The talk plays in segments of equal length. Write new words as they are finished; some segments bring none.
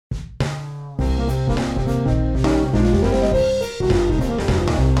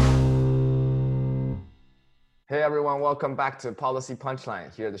Hey everyone, welcome back to Policy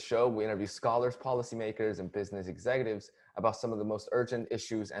Punchline. Here at the show, we interview scholars, policymakers, and business executives about some of the most urgent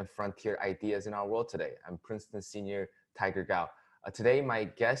issues and frontier ideas in our world today. I'm Princeton senior Tiger Gao. Today, my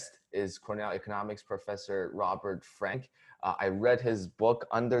guest is Cornell economics professor Robert Frank. I read his book,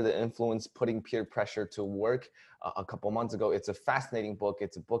 Under the Influence, Putting Peer Pressure to Work, a couple months ago. It's a fascinating book.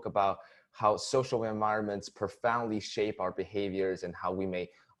 It's a book about how social environments profoundly shape our behaviors and how we may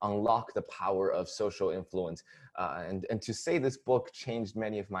unlock the power of social influence. And to say this book changed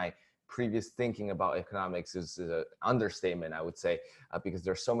many of my previous thinking about economics is an understatement, I would say, because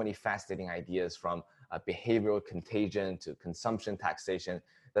there are so many fascinating ideas from behavioral contagion to consumption taxation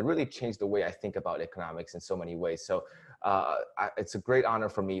that really changed the way I think about economics in so many ways. So it's a great honor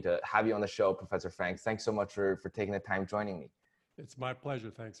for me to have you on the show, Professor Frank. Thanks so much for taking the time joining me. It's my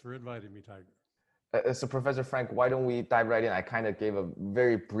pleasure. Thanks for inviting me, Tiger. So Professor Frank, why don't we dive right in? I kind of gave a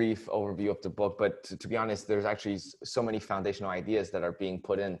very brief overview of the book, but to be honest, there's actually so many foundational ideas that are being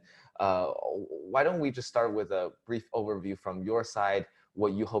put in. Why don't we just start with a brief overview from your side,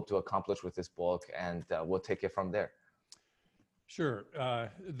 what you hope to accomplish with this book, and we'll take it from there. Sure.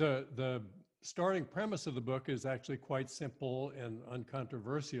 The starting premise of the book is actually quite simple and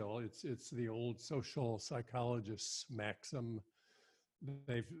uncontroversial. It's the old social psychologists' maxim.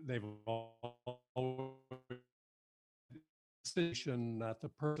 They've always station, not the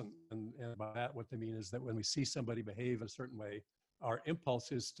person. And by that, what they mean is that when we see somebody behave a certain way, our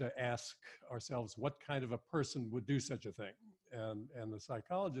impulse is to ask ourselves what kind of a person would do such a thing. And the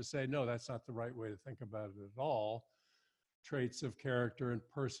psychologists say, no, that's not the right way to think about it at all. Traits of character and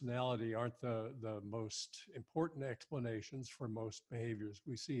personality aren't the most important explanations for most behaviors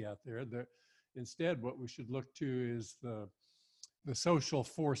we see out there. Instead, what we should look to is the social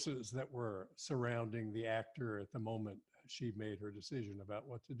forces that were surrounding the actor at the moment she made her decision about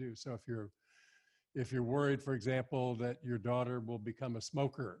what to do. So if you're worried, for example, that your daughter will become a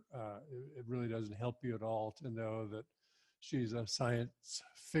smoker, it really doesn't help you at all to know that she's a science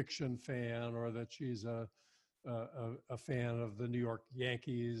fiction fan, or that she's a fan of the New York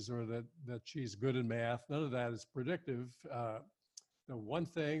Yankees, or that she's good in math. None of that is predictive. The one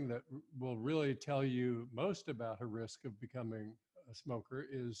thing that will really tell you most about her risk of becoming a smoker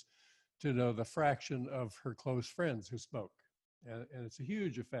is to know the fraction of her close friends who smoke. And it's a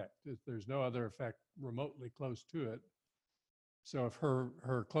huge effect. There's no other effect remotely close to it. So if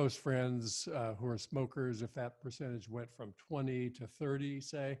her close friends who are smokers, if that percentage went from 20 to 30,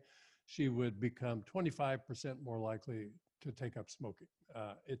 say, she would become 25% more likely to take up smoking.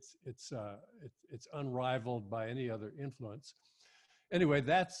 It's unrivaled by any other influence. Anyway,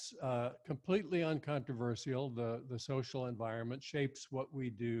 that's completely uncontroversial. The social environment shapes what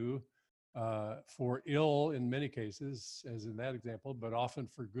we do, for ill in many cases, as in that example, but often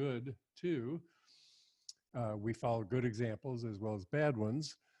for good too. We follow good examples as well as bad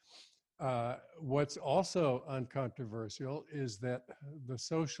ones. What's also uncontroversial is that the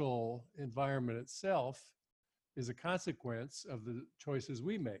social environment itself is a consequence of the choices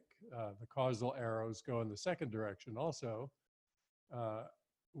we make. The causal arrows go in the second direction also.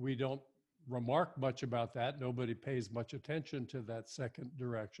 We don't remark much about that. Nobody pays much attention to that second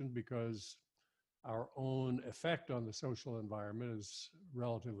direction because our own effect on the social environment is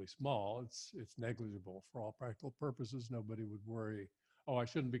relatively small. It's negligible for all practical purposes. Nobody would worry, oh, I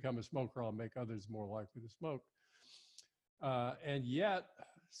shouldn't become a smoker, I'll make others more likely to smoke. And yet,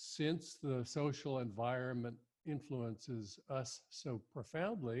 since the social environment influences us so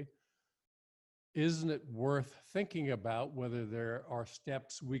profoundly, isn't it worth thinking about whether there are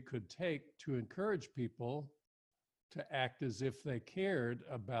steps we could take to encourage people to act as if they cared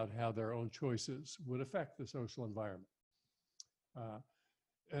about how their own choices would affect the social environment?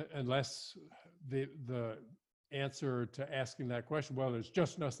 Unless the answer to asking that question, well, there's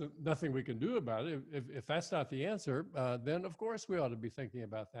just nothing we can do about it. If that's not the answer, then of course we ought to be thinking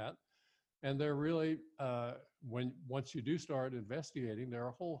about that. And there really, once you do start investigating, there are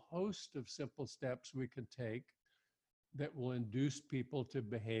a whole host of simple steps we can take that will induce people to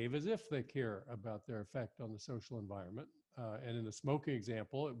behave as if they care about their effect on the social environment. And in the smoking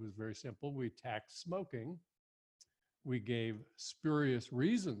example, it was very simple. We taxed smoking. We gave spurious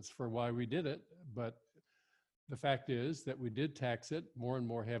reasons for why we did it, but the fact is that we did tax it more and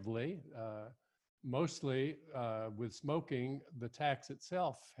more heavily. Mostly with smoking, the tax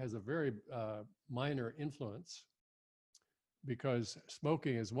itself has a very minor influence because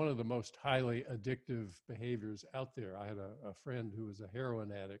smoking is one of the most highly addictive behaviors out there. I had a friend who was a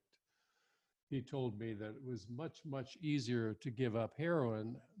heroin addict, he told me that it was much, much easier to give up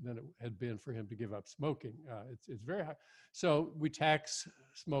heroin than it had been for him to give up smoking. It's very high. So we tax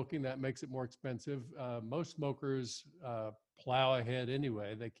smoking, that makes it more expensive. Most smokers plow ahead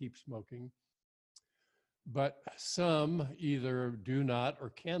anyway, they keep smoking. But some either do not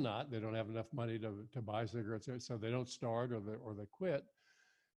or cannot, they don't have enough money to buy cigarettes, so they don't start or they quit.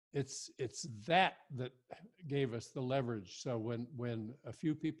 It's that gave us the leverage. So when a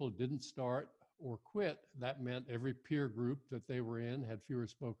few people didn't start or quit, that meant every peer group that they were in had fewer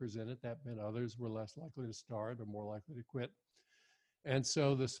smokers in it. That meant others were less likely to start or more likely to quit. And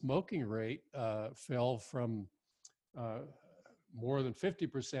so the smoking rate fell from more than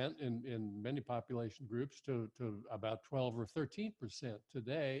 50% in many population groups to about 12 or 13%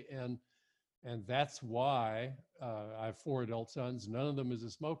 today. And that's why I have 4 adult sons. None of them is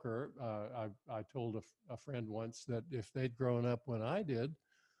a smoker. I told a friend once that if they'd grown up when I did,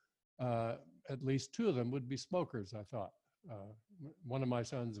 at least 2 of them would be smokers, I thought. One of my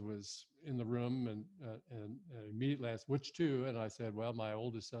sons was in the room and immediately asked, which 2? And I said, well, my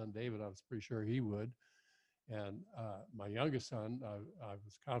oldest son, David, I was pretty sure he would. And my youngest son, I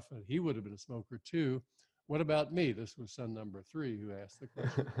was confident he would have been a smoker too. What about me? This was son number 3 who asked the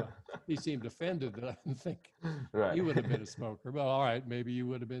question. He seemed offended that I didn't think Right. he would have been a smoker. Well, all right, maybe you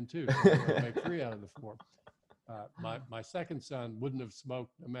would have been too. So we'll make 3 out of the 4. My second son wouldn't have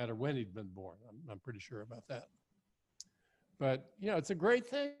smoked no matter when he'd been born. I'm pretty sure about that. But, it's a great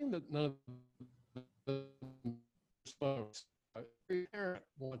thing that none of them smokes. Every parent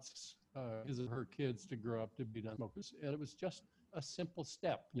wants his or her kids to grow up to be non-smokers, and it was just a simple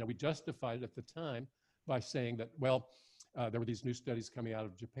step. We justified it at the time by saying that, well, there were these new studies coming out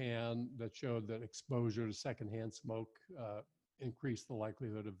of Japan that showed that exposure to secondhand smoke increased the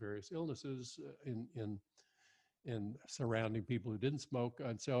likelihood of various illnesses in surrounding people who didn't smoke.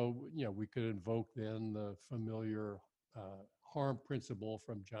 And so, we could invoke then the familiar harm principle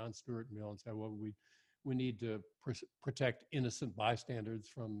from John Stuart Mill and say, well, we need to protect innocent bystanders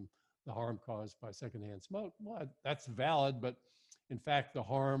from the harm caused by secondhand smoke. Well, that's valid, but in fact, the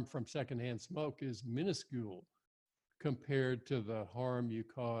harm from secondhand smoke is minuscule compared to the harm you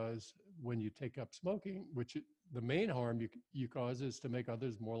cause when you take up smoking, which the main harm you cause is to make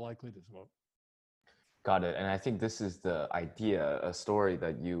others more likely to smoke. Got it. And I think this is the idea, a story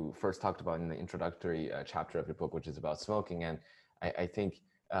that you first talked about in the introductory chapter of your book, which is about smoking. And I think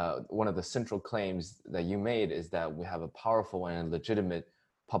one of the central claims that you made is that we have a powerful and legitimate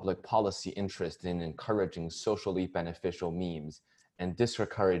public policy interest in encouraging socially beneficial memes and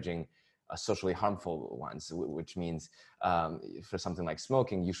discouraging socially harmful ones, which means for something like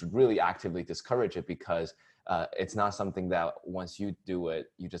smoking, you should really actively discourage it because it's not something that once you do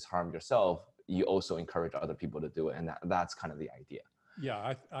it, you just harm yourself. You also encourage other people to do it. And that's kind of the idea.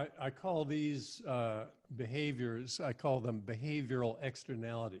 Yeah, I call these behaviors, I call them behavioral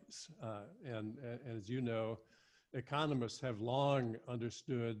externalities. And as you know, economists have long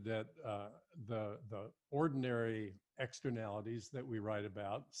understood that the ordinary externalities that we write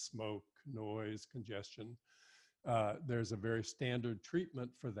about, smoke, noise, congestion, there's a very standard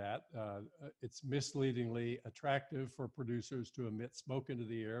treatment for that. It's misleadingly attractive for producers to emit smoke into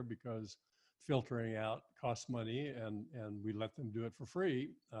the air because filtering out costs money, and we let them do it for free.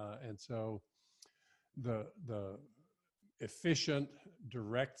 And so the efficient,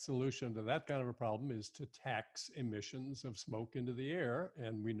 direct solution to that kind of a problem is to tax emissions of smoke into the air.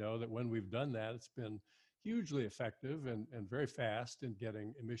 And we know that when we've done that, it's been hugely effective and very fast in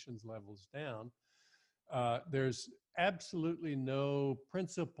getting emissions levels down. There's absolutely no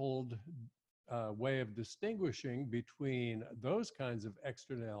principled way of distinguishing between those kinds of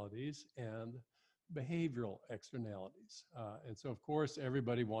externalities and behavioral externalities. And so, of course,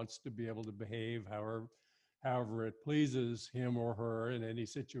 everybody wants to be able to behave however it pleases him or her in any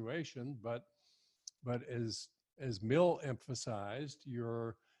situation. But as Mill emphasized,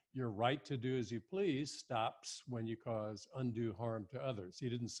 your right to do as you please stops when you cause undue harm to others. He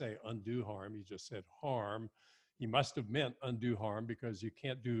didn't say undue harm, he just said harm. He must have meant undue harm because you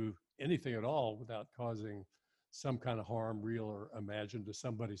can't do anything at all without causing some kind of harm, real or imagined, to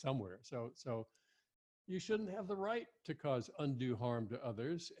somebody somewhere. So you shouldn't have the right to cause undue harm to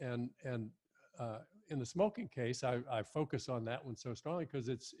others. And in the smoking case, I focus on that one so strongly because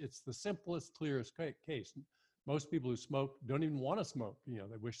it's the simplest, clearest case. Most people who smoke don't even want to smoke.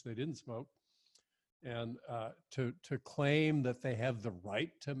 They wish they didn't smoke. And to claim that they have the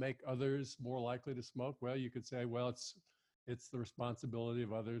right to make others more likely to smoke, well, you could say, well, it's the responsibility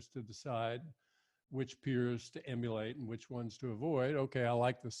of others to decide which peers to emulate and which ones to avoid. Okay, I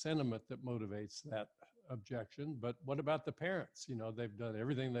like the sentiment that motivates that objection. But what about the parents? You know, they've done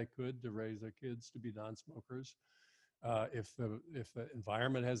everything they could to raise their kids to be non-smokers. If the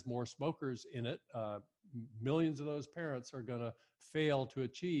environment has more smokers in it, millions of those parents are going to fail to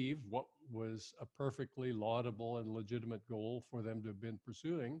achieve what was a perfectly laudable and legitimate goal for them to have been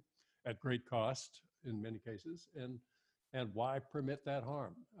pursuing at great cost in many cases. And why permit that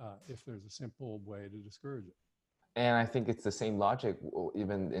harm if there's a simple way to discourage it? And I think it's the same logic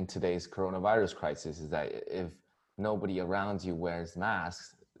even in today's coronavirus crisis, is that if nobody around you wears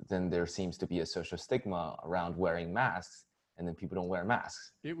masks, then there seems to be a social stigma around wearing masks, and then people don't wear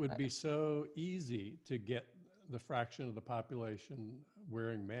masks. It would be so easy to get the fraction of the population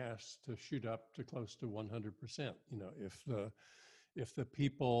wearing masks to shoot up to close to 100%. You know, if the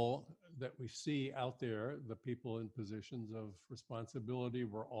people that we see out there, the people in positions of responsibility,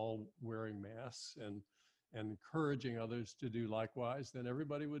 were all wearing masks and encouraging others to do likewise, then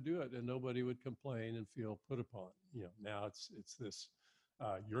everybody would do it and nobody would complain and feel put upon. You know, now it's this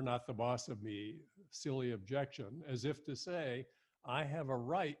you're not the boss of me silly objection, as if to say, I have a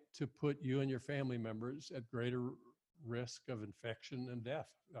right to put you and your family members at greater risk of infection and death.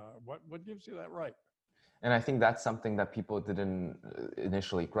 What gives you that right? And I think that's something that people didn't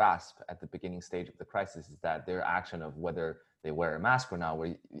initially grasp at the beginning stage of the crisis, is that their action of whether they wear a mask or not,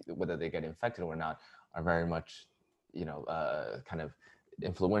 whether they get infected or not, are very much, kind of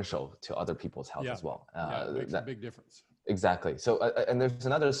influential to other people's health Yeah, as well. yeah, it makes a big difference. Exactly. So, and there's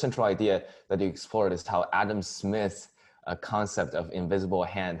another central idea that you explored, is how Adam Smith's concept of invisible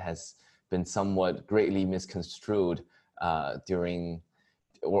hand has been somewhat greatly misconstrued during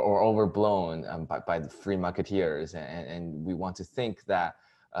or overblown by the free marketeers, and we want to think that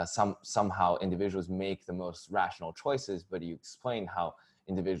somehow individuals make the most rational choices, but you explain how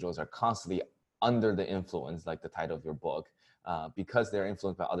individuals are constantly under the influence, like the title of your book, because they're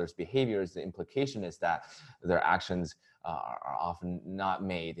influenced by others' behaviors. The implication is that their actions are often not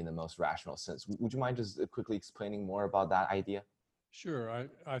made in the most rational sense. Would you mind just quickly explaining more about that idea? Sure.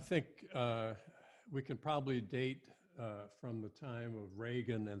 I think we can probably date from the time of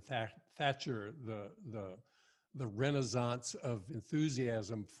Reagan and Thatcher the renaissance of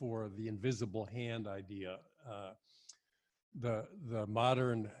enthusiasm for the invisible hand idea. The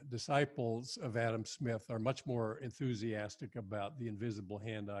modern disciples of Adam Smith are much more enthusiastic about the invisible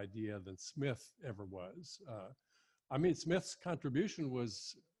hand idea than Smith ever was. I mean, Smith's contribution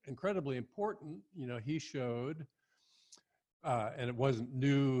was incredibly important. You know, he showed, and it wasn't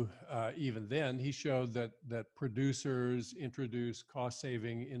new even then, he showed that producers introduce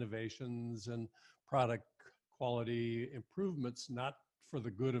cost-saving innovations and product quality improvements, not for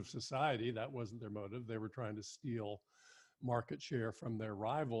the good of society. That wasn't their motive. They were trying to steal market share from their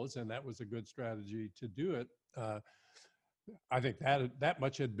rivals, and that was a good strategy to do it. I think that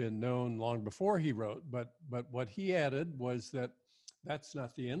much had been known long before he wrote, but what he added was that that's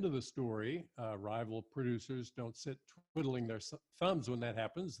not the end of the story. Rival producers don't sit twiddling their thumbs when that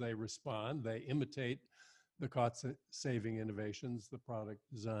happens. They respond, they imitate the cost-saving innovations, the product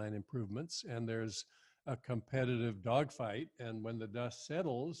design improvements, and there's a competitive dogfight. And when the dust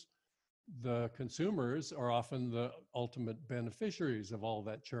settles, the consumers are often the ultimate beneficiaries of all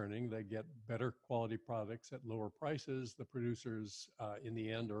that churning. They get better quality products at lower prices. The producers, in the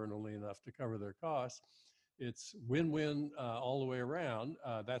end, earn only enough to cover their costs. It's win-win all the way around.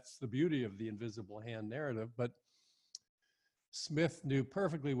 That's the beauty of the invisible hand narrative. But Smith knew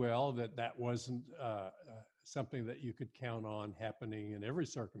perfectly well that that wasn't something that you could count on happening in every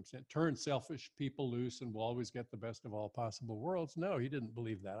circumstance. Turn selfish people loose and we'll always get the best of all possible worlds. No, he didn't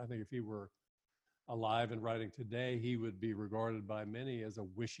believe that. I think if he were alive and writing today, he would be regarded by many as a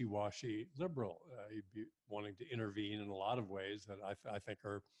wishy-washy liberal. He'd be wanting to intervene in a lot of ways that I think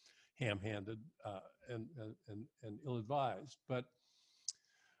are ham-handed and ill-advised. But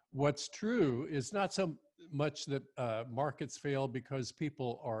what's true is not so much that markets fail because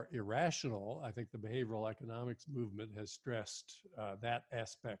people are irrational. I think the behavioral economics movement has stressed that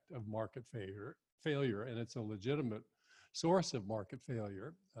aspect of market failure, and it's a legitimate source of market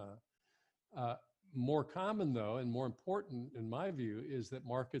failure. More common, though, and more important, in my view, is that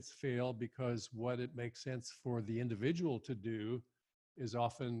markets fail because what it makes sense for the individual to do is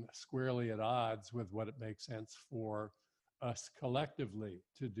often squarely at odds with what it makes sense for us collectively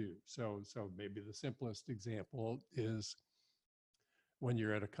to do. So maybe the simplest example is when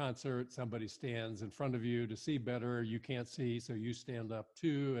you're at a concert, somebody stands in front of you to see better, you can't see, so you stand up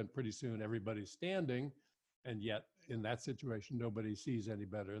too, and pretty soon everybody's standing, and yet in that situation, nobody sees any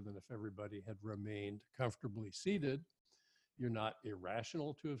better than if everybody had remained comfortably seated. You're not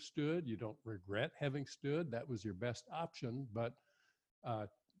irrational to have stood. You don't regret having stood. That was your best option, but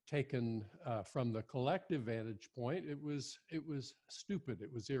taken from the collective vantage point, it was stupid.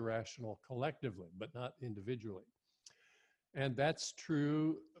 It was irrational collectively, but not individually. And that's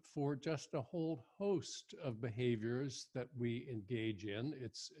true for just a whole host of behaviors that we engage in.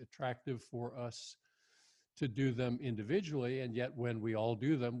 It's attractive for us to do them individually, and yet when we all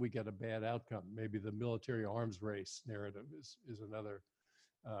do them, we get a bad outcome. Maybe the military arms race narrative is another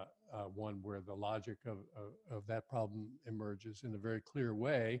one where the logic of that problem emerges in a very clear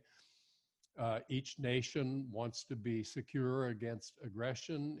way. Each nation wants to be secure against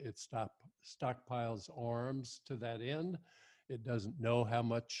aggression. It stockpiles arms to that end. It doesn't know how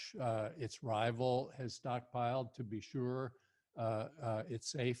much its rival has stockpiled. To be sure,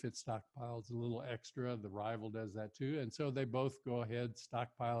 it's safe. It stockpiles a little extra. The rival does that too. And so they both go ahead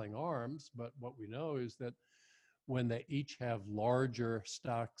stockpiling arms. But what we know is that when they each have larger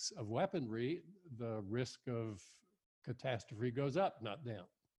stocks of weaponry, the risk of catastrophe goes up, not down.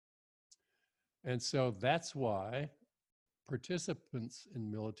 And so that's why participants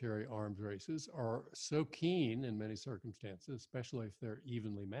in military arms races are so keen in many circumstances, especially if they're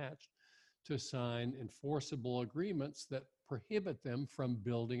evenly matched, to sign enforceable agreements that prohibit them from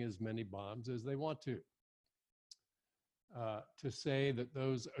building as many bombs as they want to. To say that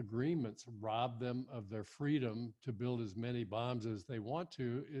those agreements rob them of their freedom to build as many bombs as they want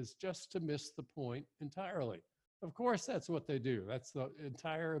to is just to miss the point entirely. Of course, that's what they do. That's the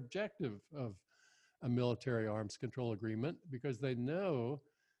entire objective of a military arms control agreement, because they know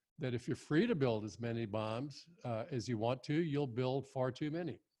that if you're free to build as many bombs as you want to, you'll build far too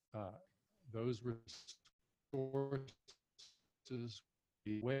many. Those resources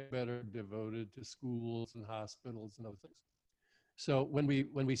be way better devoted to schools and hospitals and other things. So when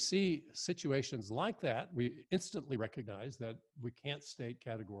we see situations like that, we instantly recognize that we can't state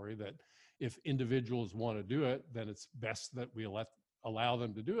category that if individuals want to do it, then it's best that we allow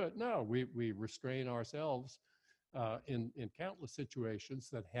them to do it. No, we restrain ourselves in countless situations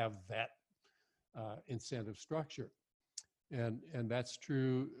that have that incentive structure. And that's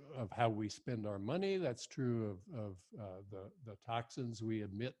true of how we spend our money. That's true of the toxins we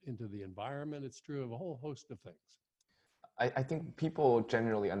emit into the environment. It's true of a whole host of things. I think people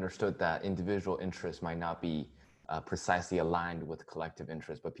generally understood that individual interests might not be precisely aligned with collective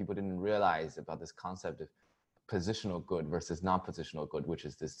interest, but people didn't realize about this concept of positional good versus non-positional good, which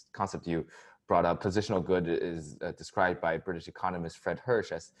is this concept you brought up. Positional good is described by British economist Fred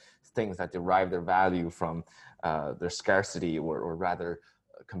Hirsch as things that derive their value from their scarcity, or rather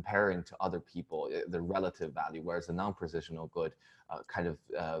comparing to other people, their relative value, whereas the non-positional good kind of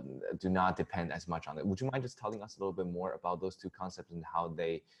do not depend as much on it. Would you mind just telling us a little bit more about those two concepts and how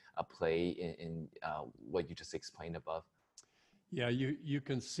they play in what you just explained above? Yeah, you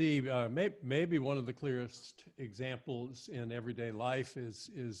can see maybe one of the clearest examples in everyday life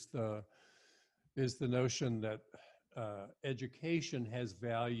is the notion that education has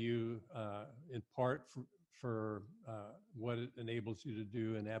value in part for what it enables you to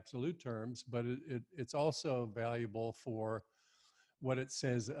do in absolute terms, but it's also valuable for what it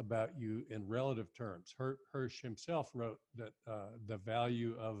says about you in relative terms. Hirsch himself wrote that the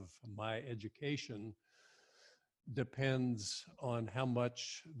value of my education depends on how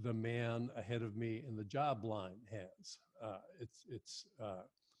much the man ahead of me in the job line has. It's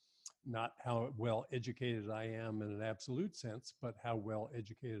not how well educated I am in an absolute sense, but how well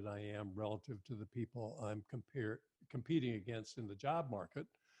educated I am relative to the people I'm competing against in the job market.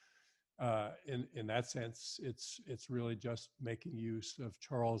 In that sense, it's really just making use of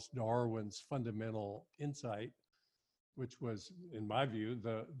Charles Darwin's fundamental insight, which was, in my view,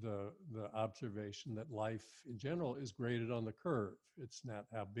 the observation that life in general is graded on the curve. It's not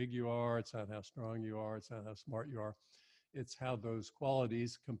how big you are, it's not how strong you are, it's not how smart you are. It's how those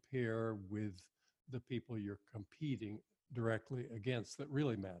qualities compare with the people you're competing directly against that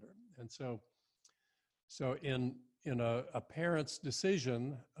really matter. And so in a parent's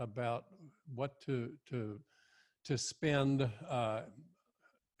decision about what to spend out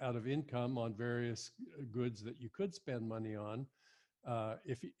of income on various goods that you could spend money on,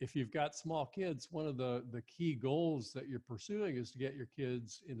 if you've got small kids, one of the key goals that you're pursuing is to get your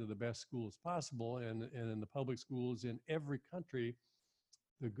kids into the best schools possible. And in the public schools in every country,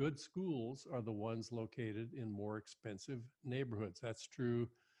 the good schools are the ones located in more expensive neighborhoods. That's true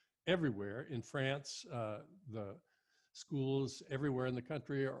everywhere. In France, the schools everywhere in the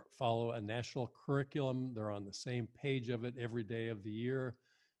country follow a national curriculum. They're on the same page of it every day of the year.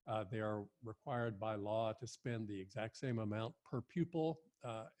 They are required by law to spend the exact same amount per pupil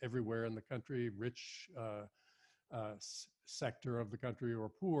everywhere in the country, rich sector of the country or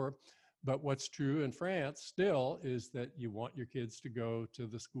poor. But what's true in France still is that you want your kids to go to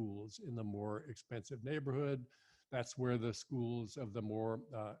the schools in the more expensive neighborhood. That's where the schools of the more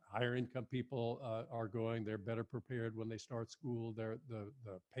higher income people are going. They're better prepared when they start school. The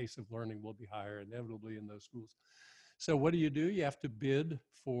pace of learning will be higher inevitably in those schools. So what do? You have to bid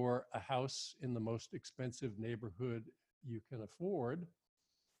for a house in the most expensive neighborhood you can afford.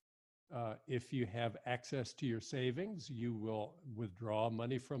 If you have access to your savings, you will withdraw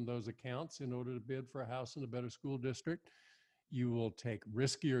money from those accounts in order to bid for a house in a better school district. You will take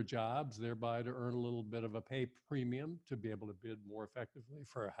riskier jobs, thereby to earn a little bit of a pay premium to be able to bid more effectively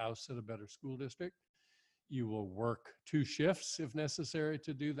for a house in a better school district. You will work 2 shifts if necessary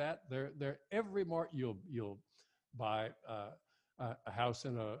to do that. Every you'll buy a house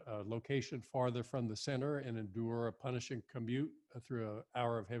in a location farther from the center and endure a punishing commute through an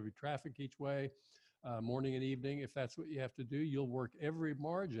hour of heavy traffic each way, morning and evening. If that's what you have to do, you'll work every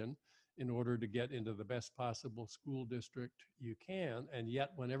margin in order to get into the best possible school district you can. And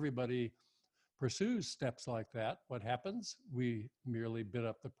yet, when everybody pursues steps like that, what happens? We merely bid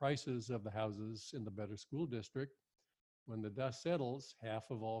up the prices of the houses in the better school district. When the dust settles, half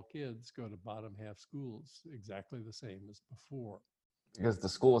of all kids go to bottom half schools, exactly the same as before. Because the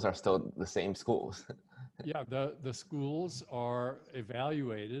schools are still the same schools. Yeah, the schools are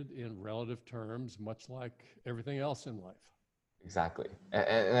evaluated in relative terms, much like everything else in life. Exactly.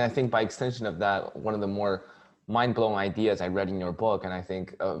 And I think by extension of that, one of the more mind-blowing ideas I read in your book, and I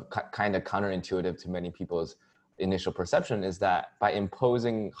think kind of counterintuitive to many people's initial perception, is that by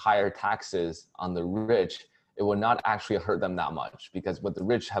imposing higher taxes on the rich, it will not actually hurt them that much, because what the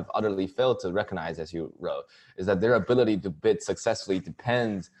rich have utterly failed to recognize, as you wrote, is that their ability to bid successfully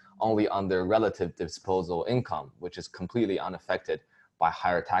depends only on their relative disposable income, which is completely unaffected by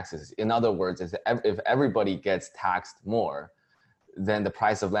higher taxes. In other words, if everybody gets taxed more, then the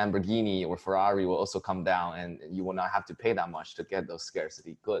price of Lamborghini or Ferrari will also come down, and you will not have to pay that much to get those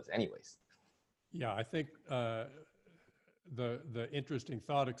scarcity goods anyways. Yeah, I think the interesting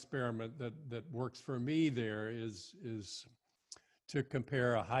thought experiment that works for me there is to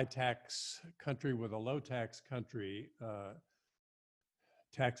compare a high tax country with a low tax country.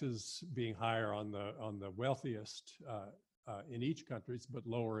 Taxes being higher on the wealthiest in each country, but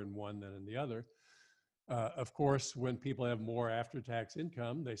lower in one than in the other. Of course, when people have more after-tax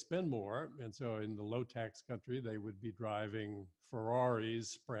income, they spend more. And so in the low-tax country, they would be driving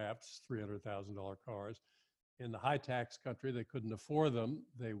Ferraris, perhaps $300,000 cars. In the high-tax country, they couldn't afford them.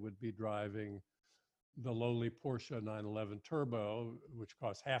 They would be driving the lowly Porsche 911 Turbo, which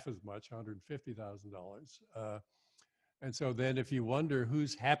costs half as much, $150,000. And so then if you wonder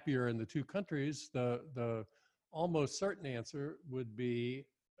who's happier in the two countries, the almost certain answer would be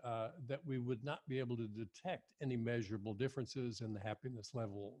that we would not be able to detect any measurable differences in the happiness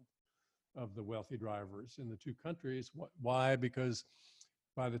level of the wealthy drivers in the two countries. Why? Because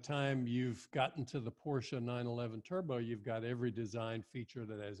by the time you've gotten to the Porsche 911 Turbo, you've got every design feature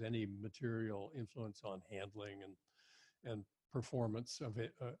that has any material influence on handling and performance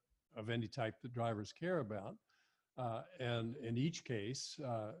of any type that drivers care about. And in each case,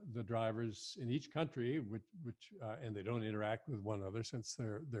 the drivers in each country, and they don't interact with one another since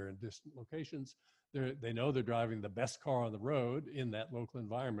they're in distant locations, they know they're driving the best car on the road in that local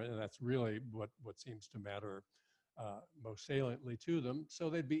environment, and that's really what seems to matter most saliently to them. So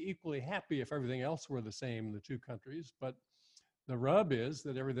they'd be equally happy if everything else were the same in the two countries, but the rub is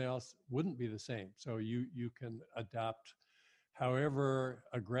that everything else wouldn't be the same. So you can adopt however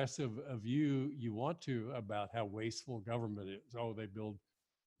aggressive a view you want to about how wasteful government is. Oh, they build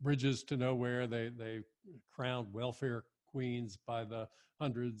bridges to nowhere. They crown welfare queens by the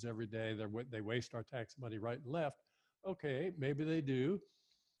hundreds every day. They waste our tax money right and left. Okay, maybe they do.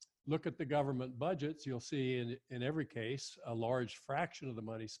 Look at the government budgets. You'll see in every case, a large fraction of the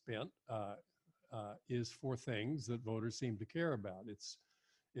money spent is for things that voters seem to care about. It's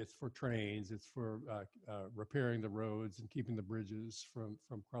for trains, it's for repairing the roads and keeping the bridges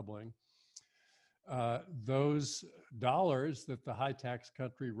from crumbling. Those dollars that the high tax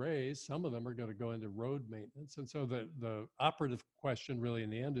country raised, some of them are going to go into road maintenance. And so the operative question really in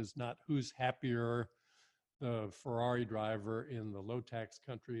the end is not who's happier, the Ferrari driver in the low tax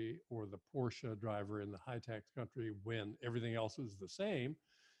country or the Porsche driver in the high tax country when everything else is the same.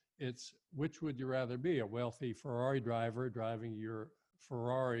 It's which would you rather be, a wealthy Ferrari driver driving your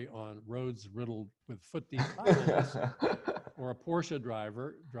Ferrari on roads riddled with foot deep potholes, or a Porsche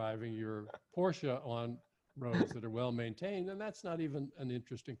driver driving your Porsche on roads that are well maintained? And that's not even an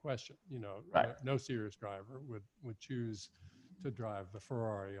interesting question. Right. No serious driver would choose to drive the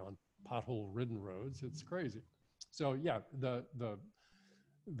Ferrari on pothole ridden roads. It's crazy. So yeah, the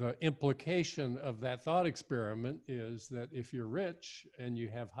the implication of that thought experiment is that if you're rich and you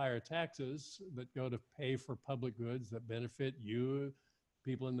have higher taxes that go to pay for public goods that benefit you,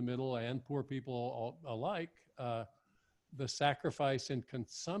 people in the middle, and poor people alike, the sacrifice in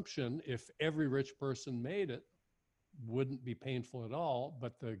consumption, if every rich person made it, wouldn't be painful at all,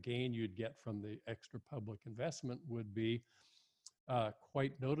 but the gain you'd get from the extra public investment would be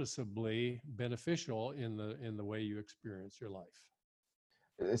quite noticeably beneficial in the way you experience your life.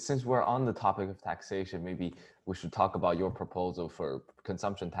 Since we're on the topic of taxation, maybe we should talk about your proposal for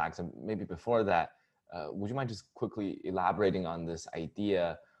consumption tax. And maybe before that, would you mind just quickly elaborating on this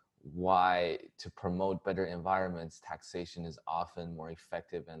idea why to promote better environments, taxation is often more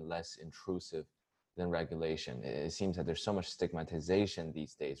effective and less intrusive than regulation? It seems that there's so much stigmatization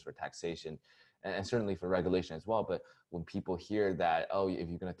these days for taxation and certainly for regulation as well. But when people hear that, oh, if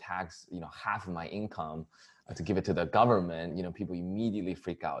you're going to tax, half of my income, to give it to the government, people immediately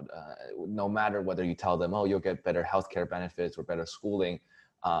freak out. No matter whether you tell them, oh, you'll get better healthcare benefits or better schooling,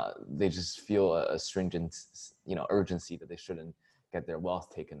 they just feel a stringent, urgency that they shouldn't get their wealth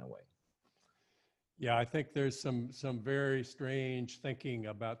taken away. Yeah, I think there's some very strange thinking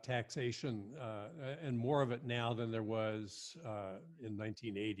about taxation, and more of it now than there was in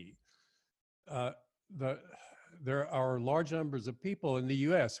 1980. There are large numbers of people in the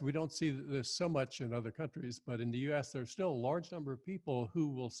US. We don't see this so much in other countries, but in the US, there's still a large number of people who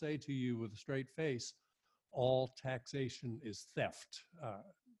will say to you with a straight face, all taxation is theft.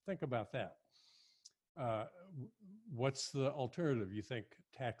 Think about that. What's the alternative? You think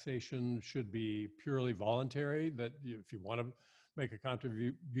taxation should be purely voluntary, that if you want to make a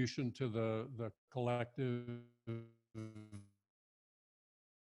contribution to the collective,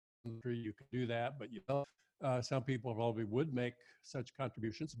 you can do that, but you don't. Some people probably would make such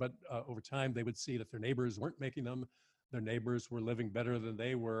contributions, but over time they would see that their neighbors weren't making them. Their neighbors were living better than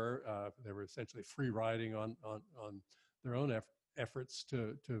they were. They were essentially free riding on their own efforts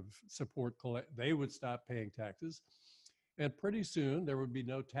to support they would stop paying taxes. And pretty soon there would be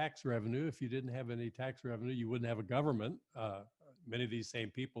no tax revenue. If you didn't have any tax revenue, you wouldn't have a government. Many of these same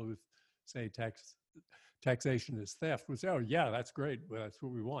people who say taxation is theft would say, oh yeah, that's great. Well, that's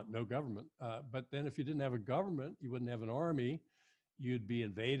what we want, no government. But then if you didn't have a government, you wouldn't have an army. You'd be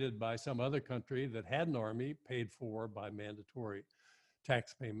invaded by some other country that had an army paid for by mandatory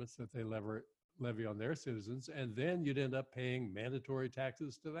tax payments that they levy on their citizens. And then you'd end up paying mandatory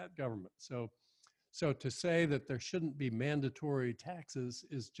taxes to that government. So to say that there shouldn't be mandatory taxes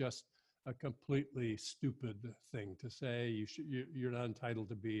is just a completely stupid thing to say. You're not entitled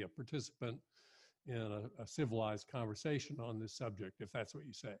to be a participant in a civilized conversation on this subject, if that's what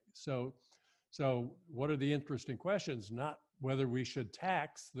you say. So what are the interesting questions? Not whether we should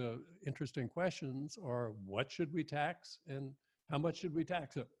tax. The interesting questions are what should we tax and how much should we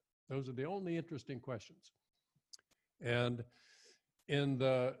tax it? Those are the only interesting questions. And in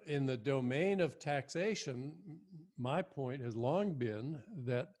the domain of taxation, my point has long been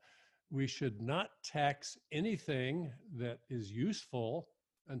that we should not tax anything that is useful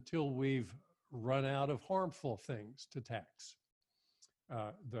until we've run out of harmful things to tax.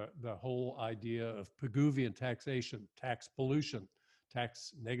 The whole idea of Pigouvian taxation, tax pollution,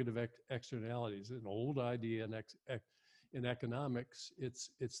 tax negative externalities, an old idea in economics.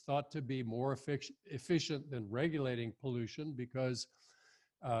 It's thought to be more efficient than regulating pollution because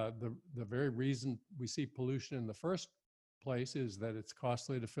the very reason we see pollution in the first place is that it's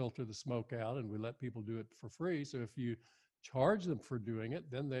costly to filter the smoke out, and we let people do it for free. So if you charge them for doing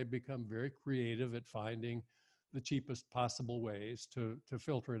it, then they become very creative at finding the cheapest possible ways to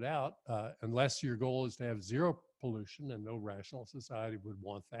filter it out, unless your goal is to have zero pollution, and no rational society would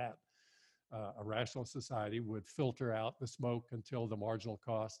want that. A rational society would filter out the smoke until the marginal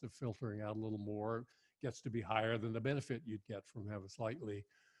cost of filtering out a little more gets to be higher than the benefit you'd get from having a slightly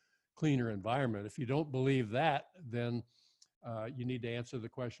cleaner environment. If you don't believe that, then you need to answer the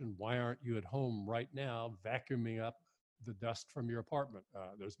question, why aren't you at home right now vacuuming up the dust from your apartment?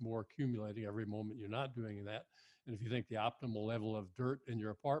 There's more accumulating every moment you're not doing that. And if you think the optimal level of dirt in your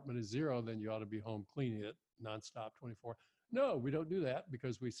apartment is zero, then you ought to be home cleaning it nonstop 24. No, we don't do that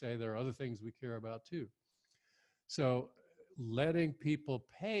because we say there are other things we care about too. So letting people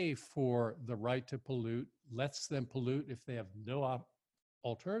pay for the right to pollute lets them pollute if they have no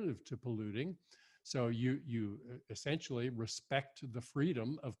alternative to polluting. So you essentially respect the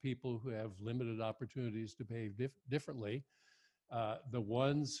freedom of people who have limited opportunities to behave differently. The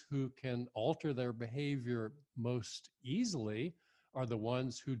ones who can alter their behavior most easily are the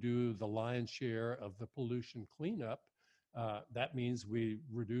ones who do the lion's share of the pollution cleanup. That means we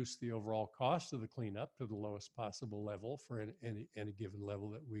reduce the overall cost of the cleanup to the lowest possible level for any given level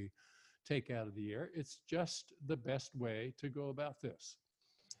that we take out of the air. It's just the best way to go about this.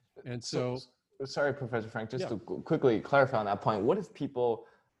 And So, so, sorry, Professor Frank, just yeah, to quickly clarify on that point, what if people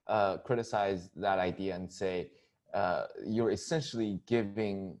criticize that idea and say you're essentially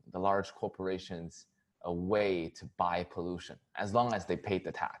giving the large corporations a way to buy pollution as long as they paid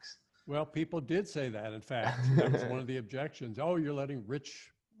the tax? well, people did say that. In fact, that was one of the objections. Oh, you're letting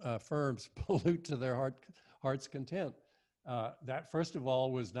rich firms pollute to their heart's content. That, first of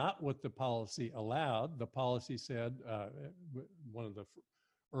all, was not what the policy allowed. The policy said, one of the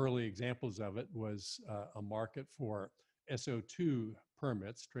early examples of it was a market for SO2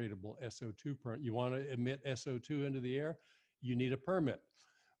 permits, tradable SO2 permit. You want to emit SO2 into the air, you need a permit.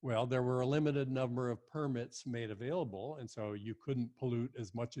 Well, there were a limited number of permits made available, and so you couldn't pollute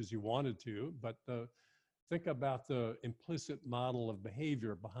as much as you wanted to. But think about the implicit model of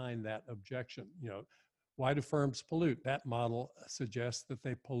behavior behind that objection. Why do firms pollute? That model suggests that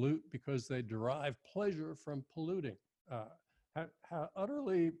they pollute because they derive pleasure from polluting. How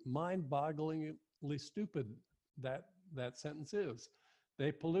utterly mind-bogglingly stupid that sentence is.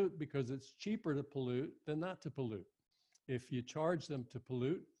 They pollute because it's cheaper to pollute than not to pollute. If you charge them to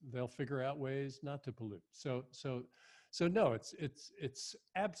pollute, they'll figure out ways not to pollute. So no, it's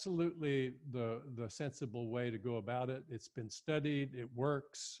absolutely the sensible way to go about it. It's been studied. It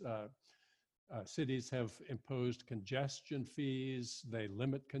works. Cities have imposed congestion fees. They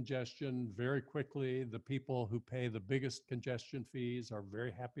limit congestion very quickly. The people who pay the biggest congestion fees are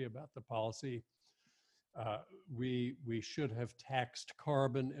very happy about the policy. We should have taxed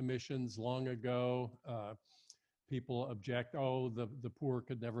carbon emissions long ago. People object, oh, the poor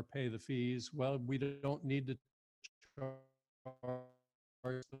could never pay the fees. Well, we don't need to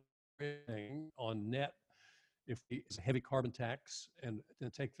charge on net. If it's a heavy carbon tax and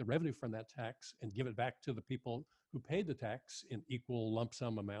take the revenue from that tax and give it back to the people who paid the tax in equal lump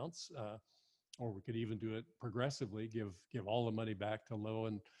sum amounts, or we could even do it progressively, give all the money back to low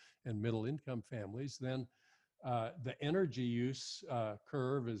and middle income families, then the energy use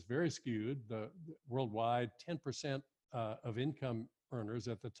curve is very skewed. The worldwide 10% of income earners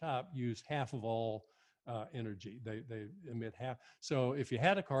at the top use half of all energy. They emit half. So if you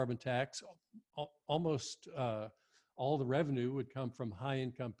had a carbon tax, almost all the revenue would come from high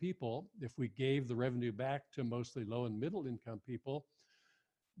income people. If we gave the revenue back to mostly low and middle income people,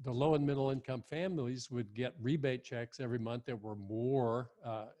 the low and middle income families would get rebate checks every month that were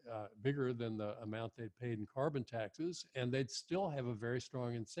bigger than the amount they'd paid in carbon taxes, and they'd still have a very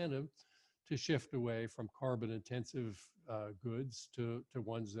strong incentive to shift away from carbon intensive goods to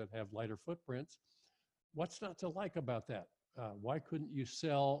ones that have lighter footprints. What's not to like about that? Why couldn't you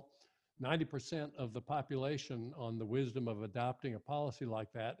sell 90% of the population on the wisdom of adopting a policy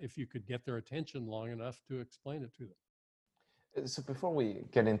like that if you could get their attention long enough to explain it to them? So before we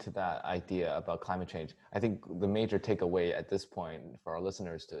get into that idea about climate change, I think the major takeaway at this point for our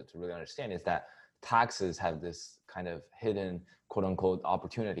listeners to really understand is that taxes have this kind of hidden quote unquote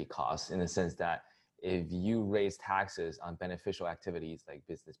opportunity cost, in the sense that if you raise taxes on beneficial activities like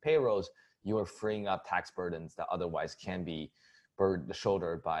business payrolls, you are freeing up tax burdens that otherwise can be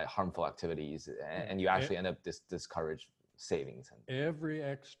shouldered by harmful activities, and you actually end up discourage savings. Every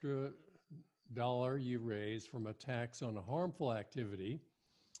extra dollar you raise from a tax on a harmful activity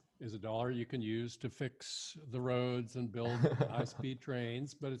is a dollar you can use to fix the roads and build high-speed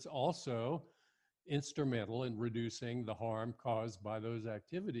trains, but it's also instrumental in reducing the harm caused by those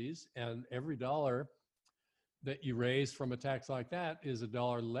activities. And every dollar that you raise from a tax like that is a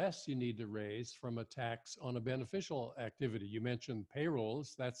dollar less you need to raise from a tax on a beneficial activity. You mentioned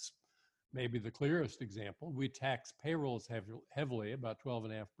payrolls. That's maybe the clearest example. We tax payrolls heavily, about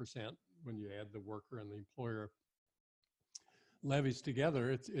 12.5%. When you add the worker and the employer levies together,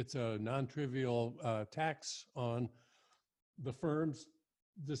 it's a non-trivial tax on the firm's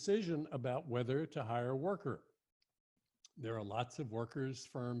decision about whether to hire a worker. There are lots of workers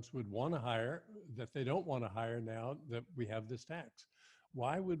firms would want to hire that they don't want to hire now that we have this tax.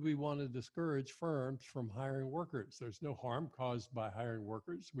 Why would we want to discourage firms from hiring workers? There's no harm caused by hiring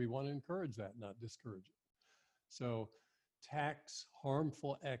workers. We want to encourage that, not discourage it. So tax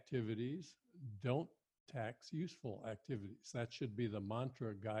harmful activities, don't tax useful activities. That should be the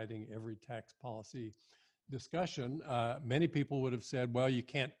mantra guiding every tax policy discussion. Many people would have said, well, you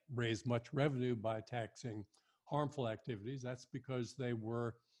can't raise much revenue by taxing harmful activities. That's because they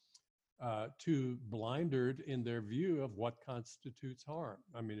were too blindered in their view of what constitutes harm.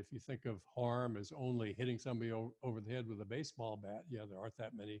 I mean, if you think of harm as only hitting somebody over the head with a baseball bat, yeah, there aren't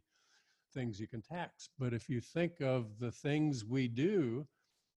that many things you can tax. But if you think of the things we do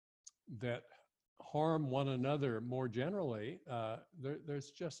that harm one another more generally,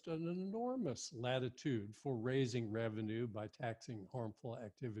 there's just an enormous latitude for raising revenue by taxing harmful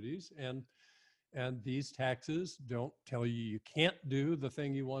activities. And these taxes don't tell you can't do the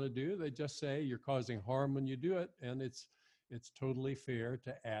thing you want to do. They just say you're causing harm when you do it. And it's totally fair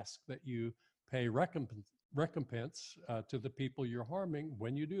to ask that you pay recompense to the people you're harming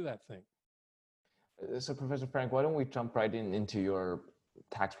when you do that thing. So, Professor Frank, why don't we jump right into your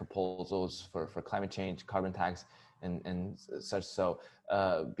tax proposals for climate change, carbon tax, and such? So,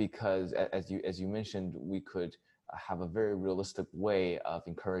 because as you mentioned, we could have a very realistic way of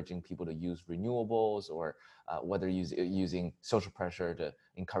encouraging people to use renewables, or whether using social pressure to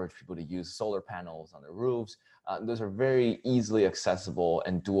encourage people to use solar panels on their roofs. Those are very easily accessible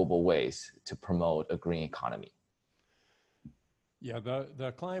and doable ways to promote a green economy. Yeah,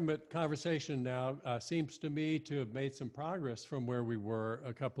 the climate conversation now seems to me to have made some progress from where we were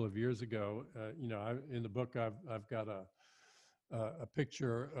a couple of years ago. In the book, I've got a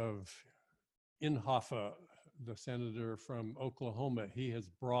picture of Inhofe, the senator from Oklahoma. He has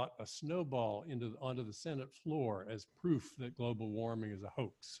brought a snowball onto the Senate floor as proof that global warming is a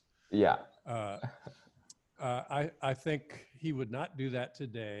hoax. Yeah. I think he would not do that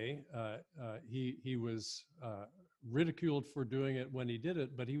today. He was ridiculed for doing it when he did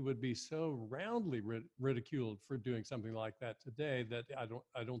it, but he would be so roundly ridiculed for doing something like that today that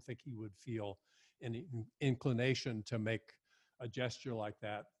I don't think he would feel any inclination to make a gesture like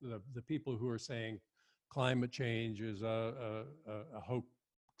that. The people who are saying climate change is a hoax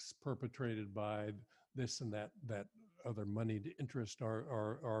perpetrated by this and that other moneyed interest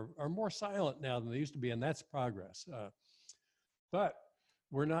are more silent now than they used to be, and that's progress. But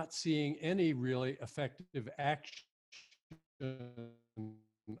we're not seeing any really effective action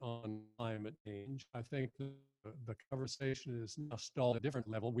on climate change. I think the conversation is now stalled at a different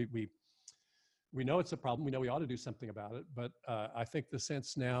level. We know it's a problem. We know we ought to do something about it. But I think the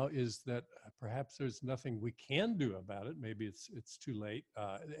sense now is that perhaps there's nothing we can do about it. Maybe it's too late,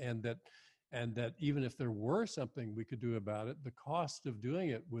 and that even if there were something we could do about it, the cost of doing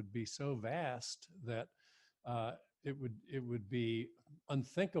it would be so vast that it would be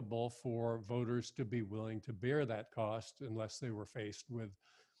unthinkable for voters to be willing to bear that cost unless they were faced with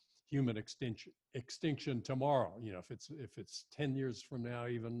human extinction tomorrow. You know, if it's 10 years from now,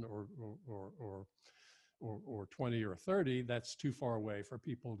 even or 20 or 30, that's too far away for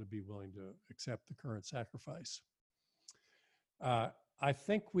people to be willing to accept the current sacrifice. I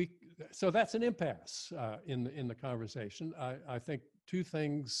think so that's an impasse in the conversation. I think two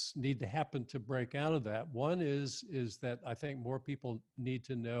things need to happen to break out of that. One is that I think more people need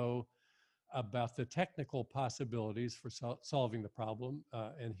to know about the technical possibilities for solving the problem.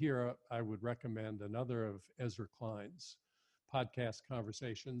 And here I would recommend another of Ezra Klein's podcast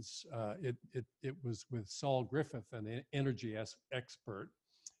conversations. It was with Saul Griffith, an energy expert.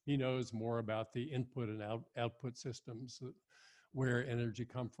 He knows more about the input and output systems, where energy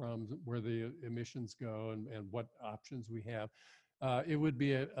come from, where the emissions go, and what options we have. It would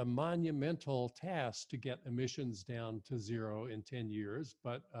be a monumental task to get emissions down to zero in 10 years.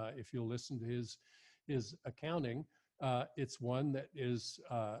 But if you listen to his accounting, it's one that is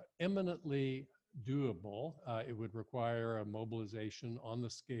eminently doable. It would require a mobilization on the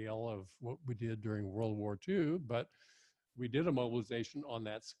scale of what we did during World War II, but we did a mobilization on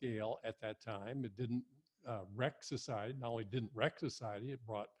that scale at that time. It didn't wreck society. Not only didn't wreck society, it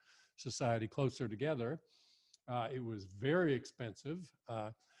brought society closer together. It was very expensive.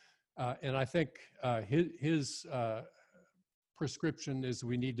 And I think his prescription is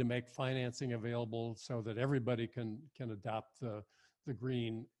we need to make financing available so that everybody can adopt the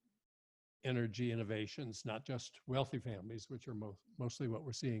green energy innovations, not just wealthy families, which are mostly what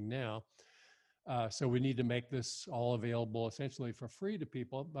we're seeing now. So we need to make this all available essentially for free to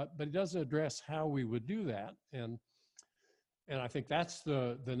people, but it doesn't address how we would do that. And I think that's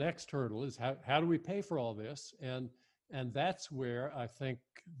the next hurdle is how do we pay for all this? And that's where I think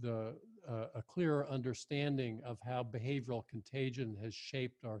a clearer understanding of how behavioral contagion has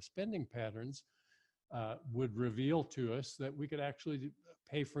shaped our spending patterns would reveal to us that we could actually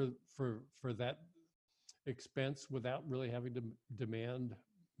pay for that expense without really having to demand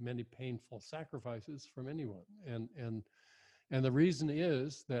many painful sacrifices from anyone. And the reason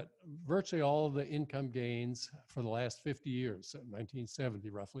is that virtually all of the income gains for the last 50 years, 1970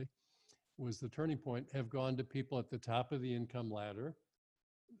 roughly, was the turning point, have gone to people at the top of the income ladder.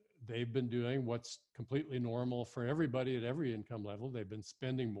 They've been doing what's completely normal for everybody at every income level. They've been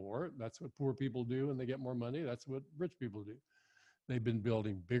spending more. That's what poor people do when they get more money. That's what rich people do. They've been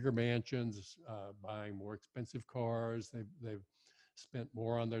building bigger mansions, buying more expensive cars. They've spent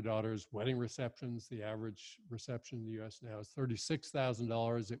more on their daughters' wedding receptions. The average reception in the U.S. now is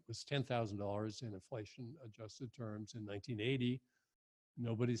 $36,000. It was $10,000 in inflation-adjusted terms in 1980.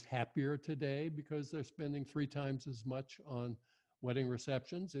 Nobody's happier today because they're spending 3 times as much on wedding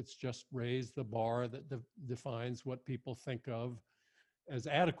receptions. It's just raised the bar that defines what people think of as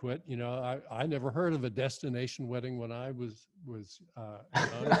adequate. You know, I never heard of a destination wedding when I was young.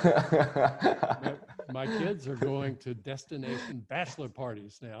 My kids are going to destination bachelor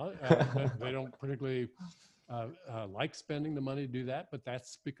parties now. They don't particularly like spending the money to do that, but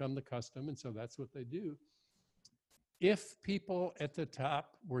that's become the custom, and so that's what they do. If people at the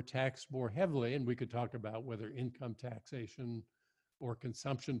top were taxed more heavily, and we could talk about whether income taxation or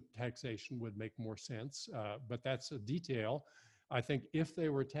consumption taxation would make more sense, but that's a detail. I think if they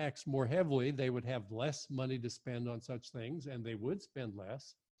were taxed more heavily, they would have less money to spend on such things, and they would spend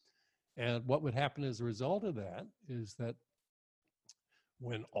less. And what would happen as a result of that is that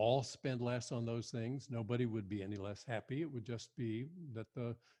when all spend less on those things, nobody would be any less happy. It would just be that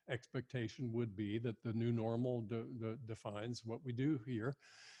the expectation would be that the new normal defines what we do here.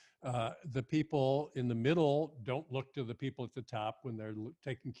 The people in the middle don't look to the people at the top when they're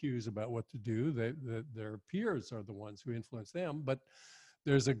taking cues about what to do. Their peers are the ones who influence them, but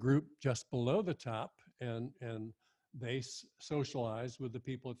there's a group just below the top, and they socialize with the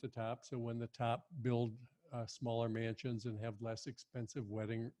people at the top. So when the top build smaller mansions and have less expensive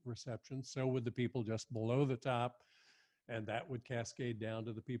wedding receptions, so would the people just below the top, and that would cascade down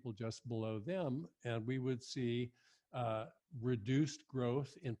to the people just below them, and we would see reduced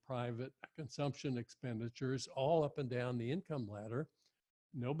growth in private consumption expenditures all up and down the income ladder.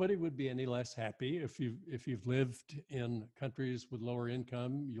 Nobody would be any less happy. If you've lived in countries with lower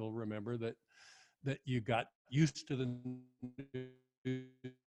income, you'll remember that you got used to the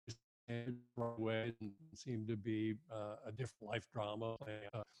way and seemed to be a different life drama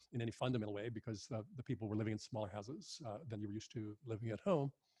in any fundamental way, because the people were living in smaller houses than you were used to living at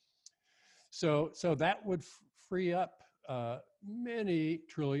home. So that would free up many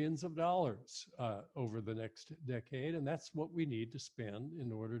trillions of dollars over the next decade, and that's what we need to spend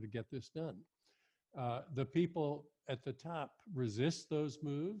in order to get this done. The people at the top resist those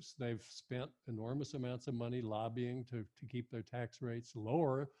moves. They've spent enormous amounts of money lobbying to keep their tax rates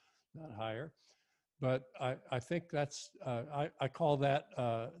lower, not higher. But I think that's, I call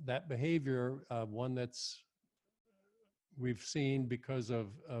that behavior one that's we've seen because of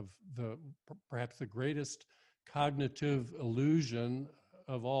the perhaps the greatest cognitive illusion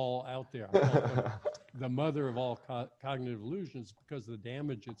of all out there. I call it the mother of all cognitive illusions, because the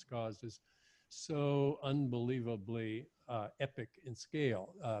damage it's caused is so unbelievably epic in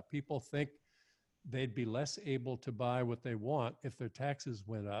scale. People think they'd be less able to buy what they want if their taxes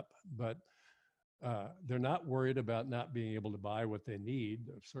went up, but they're not worried about not being able to buy what they need.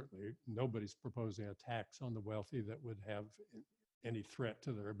 Certainly, nobody's proposing a tax on the wealthy that would have any threat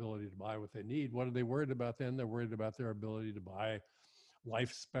to their ability to buy what they need. What are they worried about then? They're worried about their ability to buy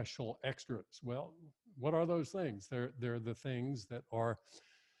life special extras. Well, what are those things? They're the things that are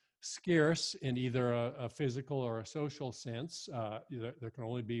scarce in either a physical or a social sense. There can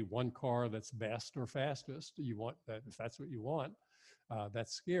only be one car that's best or fastest. You want that, if that's what you want,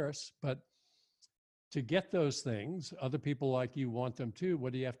 that's scarce. But to get those things, other people like you want them too.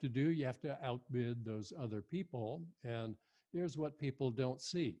 What do you have to do? You have to outbid those other people. And here's what people don't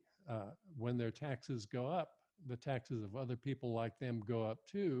see. When their taxes go up, the taxes of other people like them go up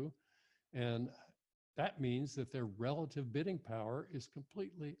too. And that means that their relative bidding power is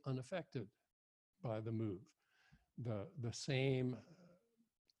completely unaffected by the move. The same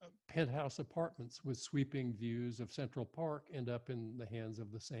penthouse apartments with sweeping views of Central Park end up in the hands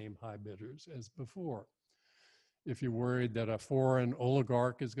of the same high bidders as before. If you're worried that a foreign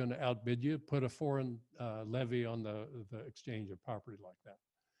oligarch is going to outbid you, put a foreign levy on the exchange of property like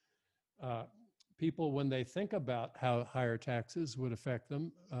that. People, when they think about how higher taxes would affect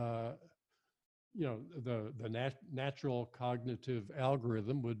them, you know, the natural cognitive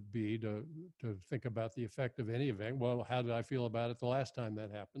algorithm would be to think about the effect of any event. Well, how did I feel about it the last time that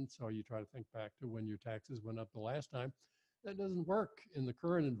happened? So you try to think back to when your taxes went up the last time. That doesn't work in the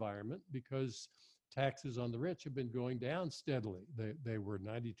current environment, because taxes on the rich have been going down steadily. They were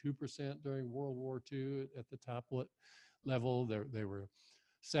 92% during World War II at the top level. They were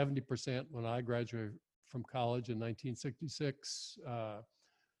 70% when I graduated from college in 1966.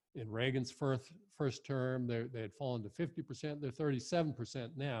 In Reagan's first term, they had fallen to 50%. They're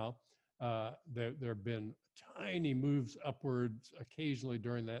 37% now. There have been tiny moves upwards occasionally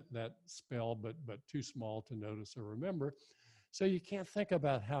during that spell, but too small to notice or remember. So you can't think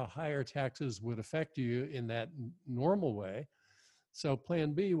about how higher taxes would affect you in that normal way. So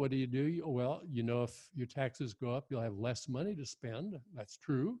plan B, what do? Well, if your taxes go up, you'll have less money to spend. That's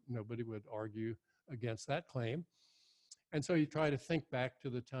true. Nobody would argue against that claim. And so you try to think back to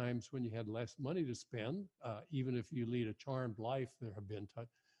the times when you had less money to spend. Even if you lead a charmed life, there have been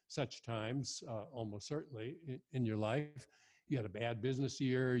such times, almost certainly, in your life. You had a bad business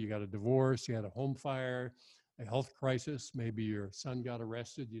year, you got a divorce, you had a home fire, a health crisis. Maybe your son got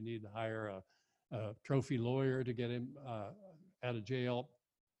arrested. You need to hire a trophy lawyer to get him out of jail.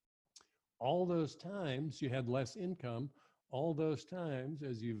 All those times you had less income. All those times,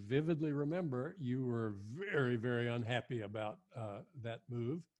 as you vividly remember, you were very, very unhappy about that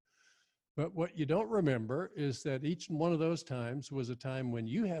move. But what you don't remember is that each one of those times was a time when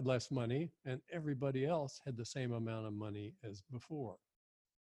you had less money and everybody else had the same amount of money as before.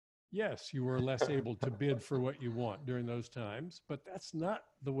 Yes, you were less able to bid for what you want during those times, but that's not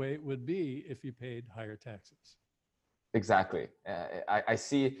the way it would be if you paid higher taxes. Exactly. I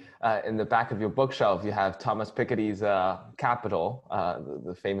see in the back of your bookshelf, you have Thomas Piketty's Capital,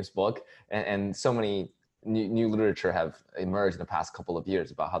 the famous book, and so many new literature have emerged in the past couple of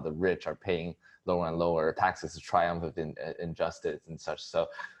years about how the rich are paying lower and lower taxes, the triumph of injustice and such. So,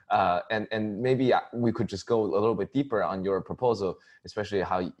 and maybe we could just go a little bit deeper on your proposal, especially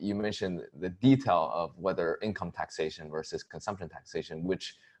how you mentioned the detail of whether income taxation versus consumption taxation,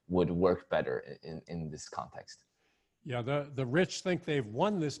 which would work better in this context. Yeah, the rich think they've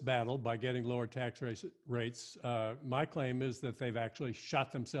won this battle by getting lower tax rates. My claim is that they've actually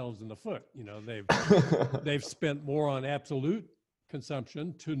shot themselves in the foot. They've spent more on absolute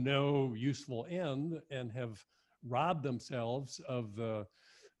consumption to no useful end and have robbed themselves of the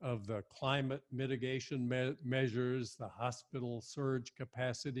climate mitigation measures, the hospital surge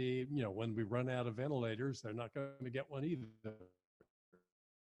capacity. When we run out of ventilators, they're not going to get one either.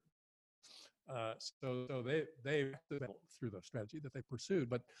 So they through the strategy that they pursued.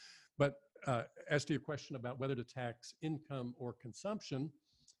 But as to your question about whether to tax income or consumption,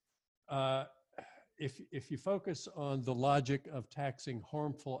 if you focus on the logic of taxing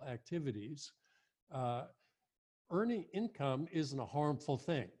harmful activities, earning income isn't a harmful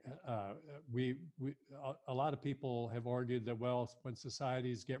thing. A lot of people have argued that, well, when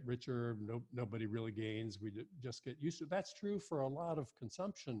societies get richer, nobody really gains. We just get used to it. That's true for a lot of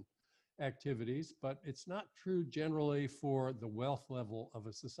consumption activities, but it's not true generally for the wealth level of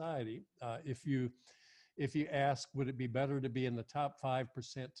a society. If you ask, would it be better to be in the top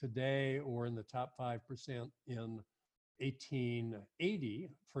 5% today or in the top 5% in 1880,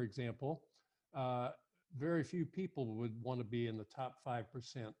 for example, very few people would want to be in the top 5%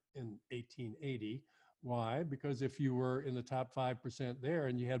 in 1880. Why? Because if you were in the top 5% there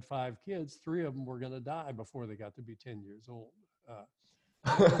and you had 5 kids, 3 of them were going to die before they got to be 10 years old.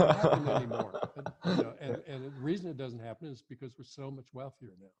 That doesn't happen anymore. And the reason it doesn't happen is because we're so much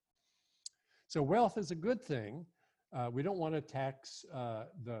wealthier now. So wealth is a good thing. We don't want to tax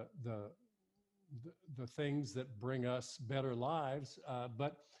the things that bring us better lives,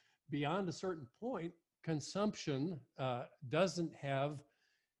 but beyond a certain point, consumption doesn't have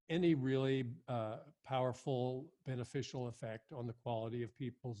any really powerful beneficial effect on the quality of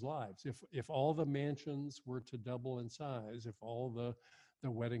people's lives. If all the mansions were to double in size, if all the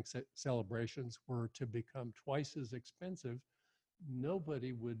wedding celebrations were to become twice as expensive,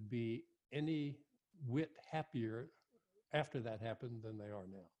 nobody would be any whit happier after that happened than they are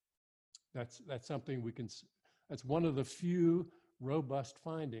now. That's something that's one of the few robust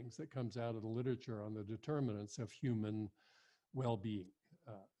findings that comes out of the literature on the determinants of human well-being.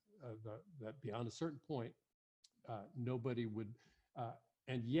 That beyond a certain point, nobody would,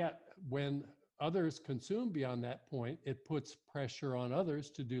 and yet when others consume beyond that point, it puts pressure on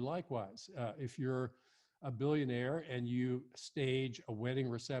others to do likewise. If you're a billionaire and you stage a wedding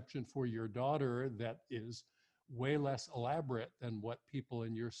reception for your daughter that is way less elaborate than what people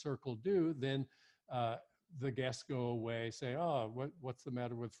in your circle do, then the guests go away, say, oh, what's the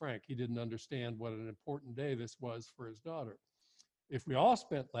matter with Frank? He didn't understand what an important day this was for his daughter. If we all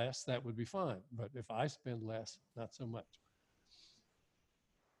spent less, that would be fine. But if I spend less, not so much.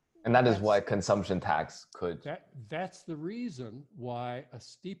 And that is why consumption tax could. That's the reason why a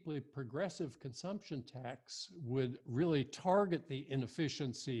steeply progressive consumption tax would really target the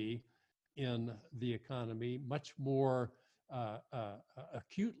inefficiency in the economy much more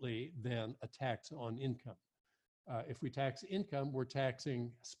acutely than a tax on income. If we tax income, we're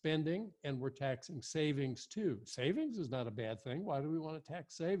taxing spending and we're taxing savings too. Savings is not a bad thing. Why do we want to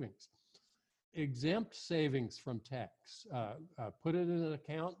tax savings? exempt savings from tax. Put it in an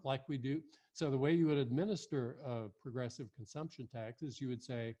account like we do. So the way you would administer a progressive consumption tax is you would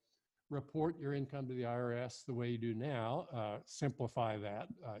say, report your income to the IRS the way you do now. Simplify that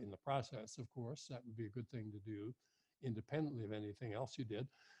in the process, of course. That would be a good thing to do independently of anything else you did.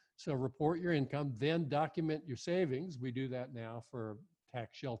 So report your income, then document your savings. We do that now for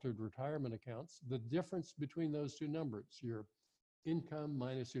tax sheltered retirement accounts. The difference between those two numbers, your income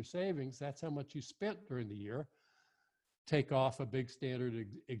minus your savings, that's how much you spent during the year. Take off a big standard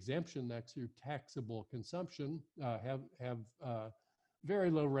exemption, that's your taxable consumption. Have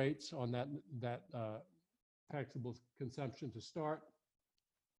very low rates on that taxable consumption to start.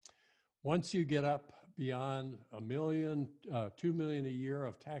 Once you get up beyond $1 million, $2 million a year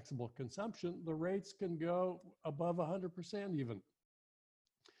of taxable consumption, the rates can go above 100% even.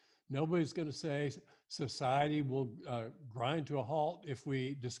 Nobody's going to say society will grind to a halt if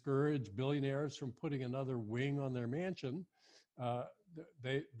we discourage billionaires from putting another wing on their mansion.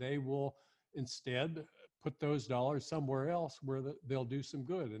 They will instead put those dollars somewhere else where they'll do some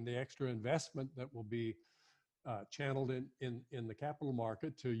good. And the extra investment that will be channeled in the capital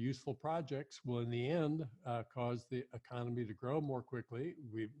market to useful projects will in the end cause the economy to grow more quickly.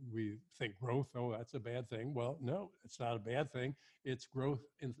 We think growth, oh, that's a bad thing. Well, no, it's not a bad thing. It's growth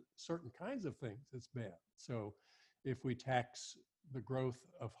in certain kinds of things that's bad. So if we tax the growth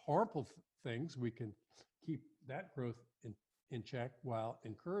of harmful things, we can keep that growth in check while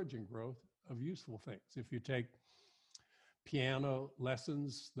encouraging growth of useful things. If you take piano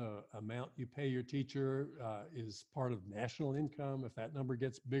lessons, the amount you pay your teacher is part of national income. If that number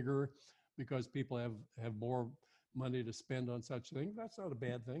gets bigger because people have more money to spend on such things, that's not a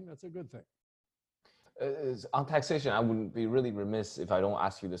bad thing. That's a good thing. On taxation, I would be really remiss if I don't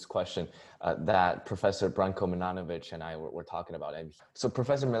ask you this question that Professor Branko Milanovic and I were talking about. And so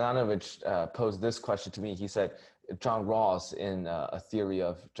Professor Milanovic posed this question to me. He said, John Rawls in A Theory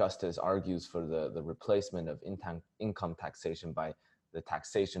of Justice argues for the replacement of income taxation by the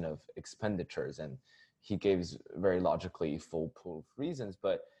taxation of expenditures. And he gives very logically foolproof reasons.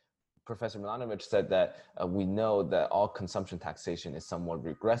 But Professor Milanovic said that we know that all consumption taxation is somewhat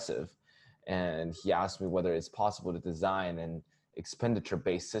regressive. And he asked me whether it's possible to design an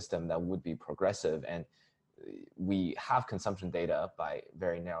expenditure-based system that would be progressive. And we have consumption data by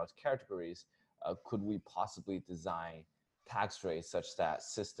very narrow categories. Could we possibly design tax rates such that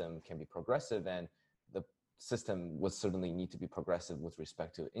system can be progressive? And the system would certainly need to be progressive with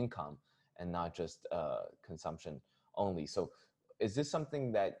respect to income and not just consumption only. So is this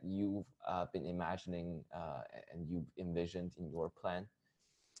something that you've been imagining and you've envisioned in your plan?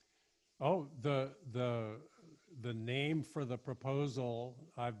 Oh, the name for the proposal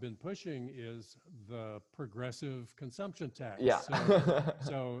I've been pushing is the progressive consumption tax. Yeah.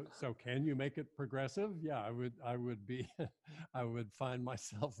 So can you make it progressive? Yeah, I would be, I would find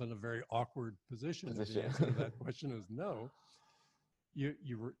myself in a very awkward position. If the answer to that question is no.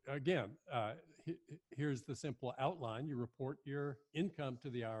 Again, here's the simple outline. You report your income to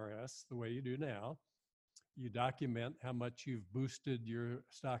the IRS the way you do now. You document how much you've boosted your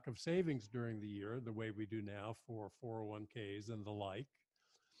stock of savings during the year, the way we do now for 401ks and the like.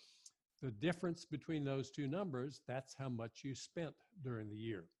 The difference between those two numbers, that's how much you spent during the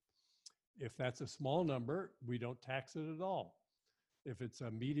year. If that's a small number, we don't tax it at all. If it's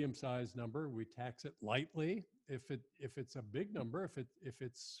a medium-sized number, we tax it lightly. If it's a big number, if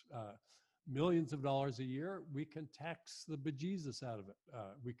it's millions of dollars a year, we can tax the bejesus out of it.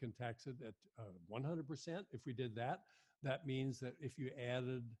 We can tax it at 100%. If we did that, that means that if you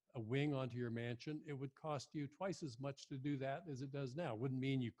added a wing onto your mansion, it would cost you twice as much to do that as it does now. It wouldn't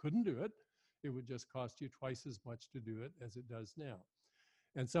mean you couldn't do it. It would just cost you twice as much to do it as it does now.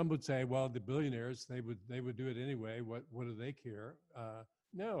 And some would say, well, the billionaires, they would do it anyway. What do they care?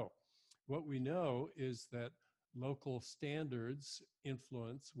 No. What we know is that local standards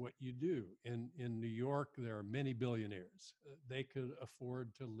influence what you do. In New York, there are many billionaires. They could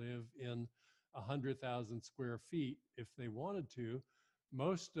afford to live in 100,000 square feet if they wanted to.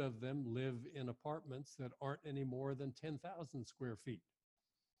 Most of them live in apartments that aren't any more than 10,000 square feet.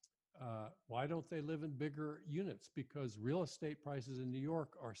 Why don't they live in bigger units? Because real estate prices in New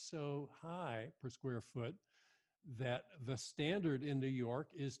York are so high per square foot that the standard in New York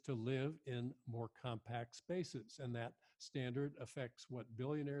is to live in more compact spaces. And that standard affects what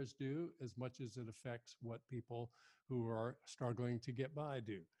billionaires do as much as it affects what people who are struggling to get by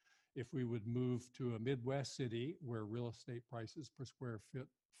do. If we would move to a Midwest city where real estate prices per square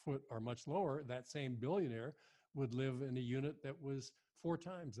foot are much lower, that same billionaire would live in a unit that was 4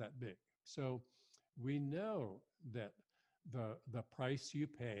 times that big. So we know that the price you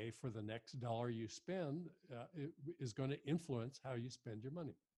pay for the next dollar you spend is going to influence how you spend your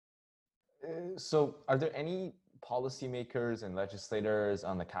money. So, are there any policymakers and legislators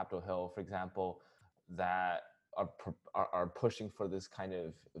on the Capitol Hill, for example, that are pushing for this kind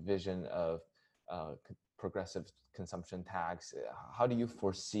of vision of progressive consumption tax? How do you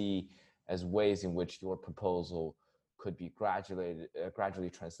foresee as ways in which your proposal could be gradually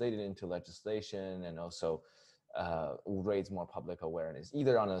translated into legislation and also raise more public awareness,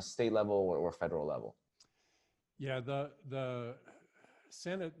 either on a state level or federal level? Yeah, the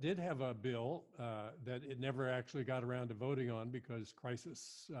Senate did have a bill that it never actually got around to voting on because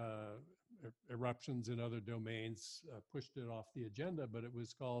crisis eruptions in other domains pushed it off the agenda, but it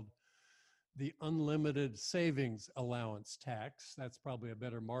was called the Unlimited Savings Allowance Tax. That's probably a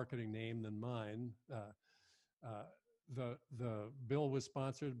better marketing name than mine. Uh, the bill was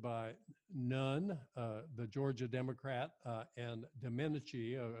sponsored by Nunn, the Georgia Democrat, and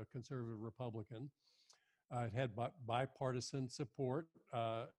Domenici, a conservative Republican. It had bipartisan support.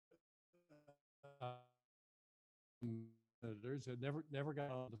 Senators. It never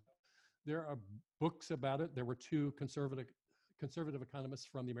got on. There are books about it. There were two conservative economists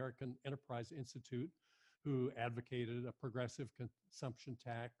from the American Enterprise Institute who advocated a progressive consumption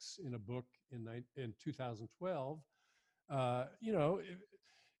tax in a book in 2012. You know,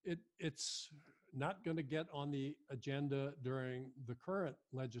 it's not going to get on the agenda during the current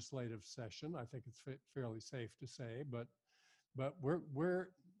legislative session. I think it's fairly safe to say, but we're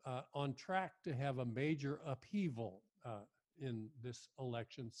on track to have a major upheaval in this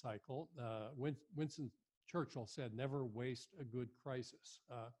election cycle. Winston Churchill said, "Never waste a good crisis."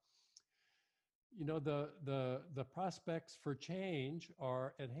 You know, the prospects for change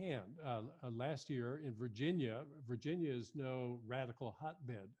are at hand. Last year in Virginia is no radical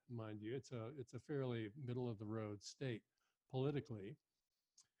hotbed, mind you. It's a fairly middle of the road state politically.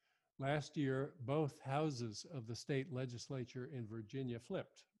 Last year, both houses of the state legislature in Virginia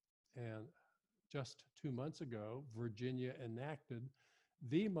flipped, and just 2 months ago, Virginia enacted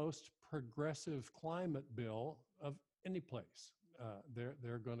the most progressive climate bill of any place.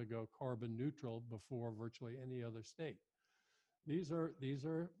 They're going to go carbon neutral before virtually any other state. These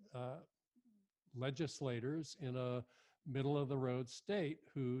are legislators in a middle of the road state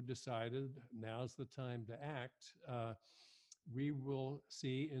who decided now's the time to act. We will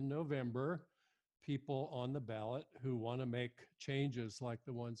see in November people on the ballot who want to make changes like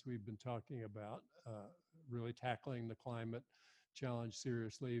the ones we've been talking about, really tackling the climate challenge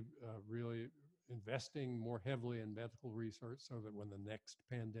seriously, really investing more heavily in medical research so that when the next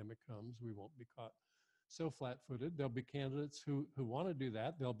pandemic comes, we won't be caught so flat-footed. There'll be candidates who want to do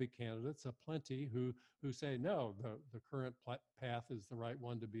that. There'll be candidates aplenty who say, no, the current path is the right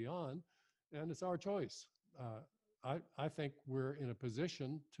one to be on, and it's our choice. I think we're in a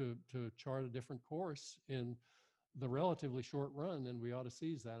position to chart a different course in the relatively short run, and we ought to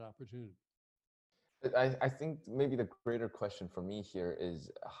seize that opportunity. I think maybe the greater question for me here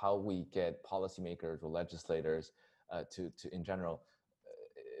is how we get policymakers or legislators to in general,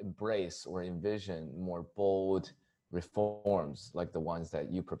 embrace or envision more bold reforms like the ones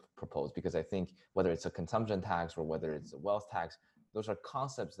that you propose. Because I think whether it's a consumption tax or whether it's a wealth tax, those are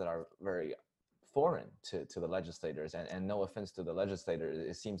concepts that are very foreign to the legislators. And no offense to the legislators,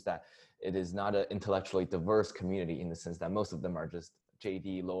 it seems that it is not an intellectually diverse community in the sense that most of them are just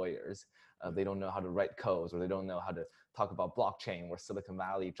JD lawyers. They don't know how to write codes, or they don't know how to talk about blockchain or Silicon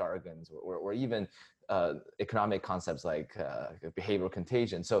Valley jargons, or even economic concepts like behavioral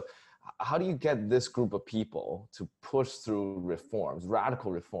contagion. So how do you get this group of people to push through reforms,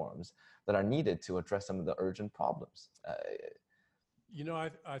 radical reforms that are needed to address some of the urgent problems? You know,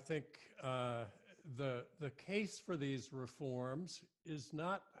 I think the case for these reforms is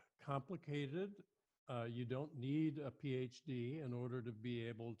not complicated. You don't need a PhD in order to be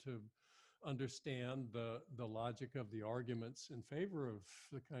able to understand the logic of the arguments in favor of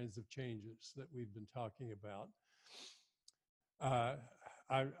the kinds of changes that we've been talking about.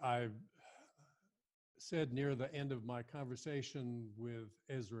 I said near the end of my conversation with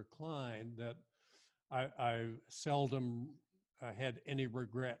Ezra Klein that I seldom had any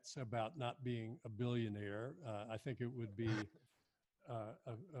regrets about not being a billionaire. I think it would be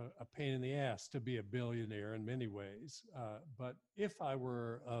a pain in the ass to be a billionaire in many ways. But if I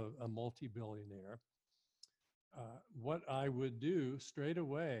were a multi-billionaire, what I would do straight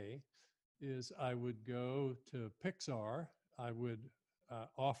away is I would go to Pixar. I would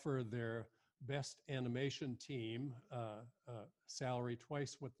offer their best animation team salary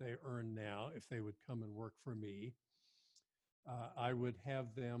twice what they earn now if they would come and work for me. I would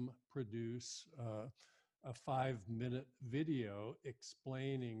have them produce a 5-minute video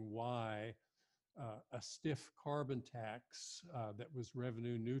explaining why a stiff carbon tax that was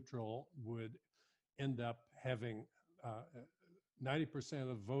revenue neutral would end up having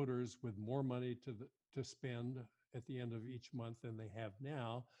 90% of voters with more money to spend at the end of each month than they have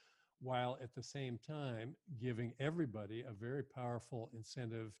now, while at the same time giving everybody a very powerful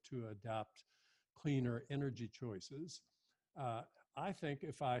incentive to adopt cleaner energy choices. I think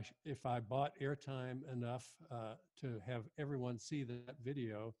if I bought airtime enough to have everyone see that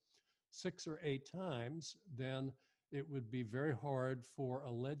video 6 or 8 times, then it would be very hard for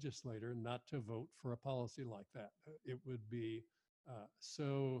a legislator not to vote for a policy like that. It would be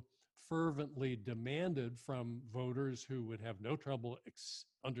so fervently demanded from voters who would have no trouble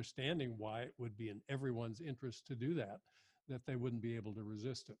understanding why it would be in everyone's interest to do that, that they wouldn't be able to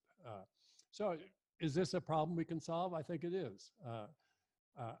resist it. So is this a problem we can solve? I think it is.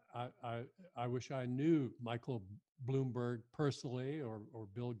 I wish I knew Michael Bloomberg personally, or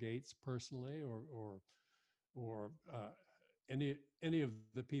Bill Gates personally, or any of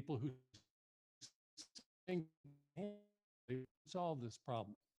the people who solve this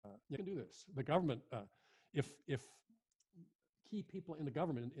problem. You can do this. The government, if key people in the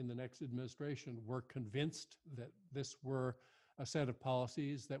government in the next administration were convinced that this were a set of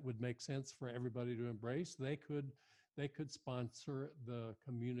policies that would make sense for everybody to embrace, they could sponsor the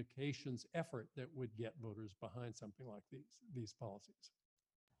communications effort that would get voters behind something like these policies.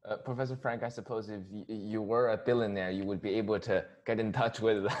 Professor Frank, I suppose if you were a billionaire, you would be able to get in touch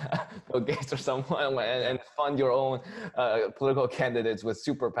with Bill Gates or someone and fund your own political candidates with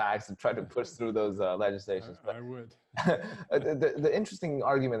super PACs to try to push through those legislations. I would. The interesting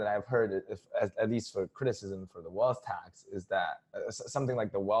argument that I've heard, at least for criticism for the wealth tax, is that something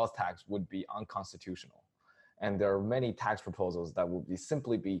like the wealth tax would be unconstitutional. And there are many tax proposals that will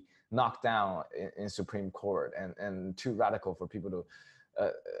simply be knocked down in Supreme Court and too radical for people to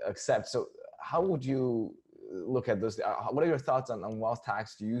accept. So how would you look at those? What are your thoughts on wealth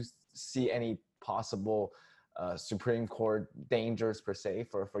tax? Do you see any possible Supreme Court dangers per se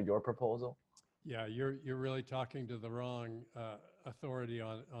for your proposal? Yeah, you're really talking to the wrong authority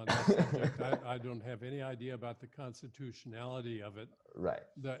on that subject. I don't have any idea about the constitutionality of it. Right.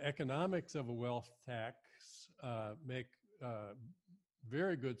 The economics of a wealth tax make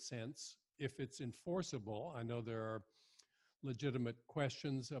very good sense if it's enforceable. I know there are legitimate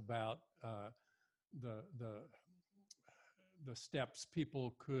questions about the steps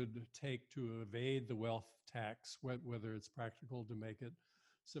people could take to evade the wealth tax, whether it's practical to make it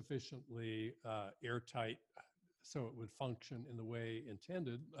sufficiently airtight so it would function in the way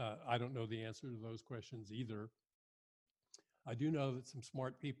intended. I don't know the answer to those questions either. I do know that some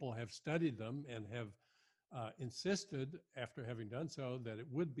smart people have studied them and have insisted, after having done so, that it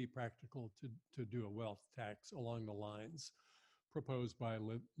would be practical to do a wealth tax along the lines proposed by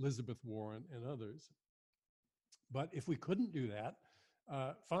Elizabeth Warren and others. But if we couldn't do that,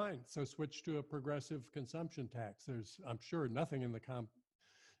 fine. So switch to a progressive consumption tax. There's, I'm sure, nothing in the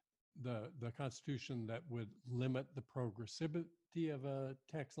Constitution that would limit the progressivity of a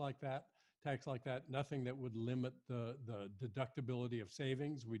tax like that. Nothing that would limit the deductibility of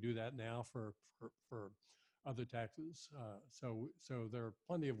savings. We do that now for other taxes. So there are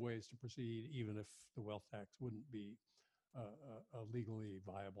plenty of ways to proceed, even if the wealth tax wouldn't be a legally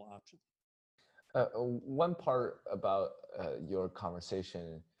viable option. One part about your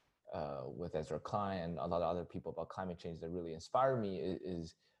conversation with Ezra Klein and a lot of other people about climate change that really inspire me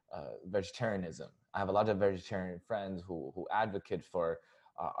is vegetarianism. I have a lot of vegetarian friends who advocate for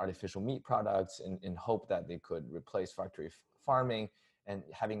artificial meat products in hope that they could replace factory farming. And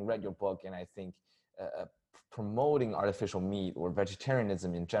having read your book, and I think promoting artificial meat or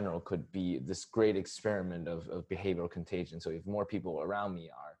vegetarianism in general could be this great experiment of behavioral contagion. So if more people around me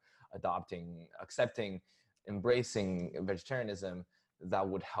are adopting, accepting, embracing vegetarianism, that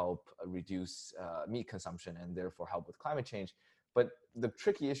would help reduce meat consumption and therefore help with climate change. But the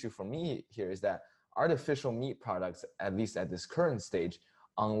tricky issue for me here is that artificial meat products, at least at this current stage,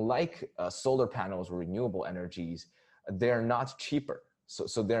 unlike solar panels or renewable energies, they're not cheaper.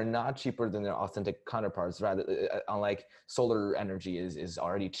 So they're not cheaper than their authentic counterparts. Rather, unlike solar energy is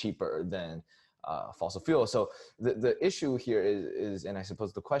already cheaper than fossil fuel. So the issue here is, and I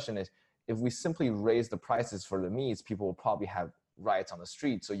suppose the question is, if we simply raise the prices for the meats, people will probably have riots on the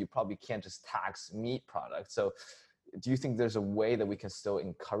street. So you probably can't just tax meat products. So do you think there's a way that we can still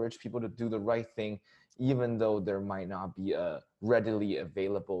encourage people to do the right thing, even though there might not be a readily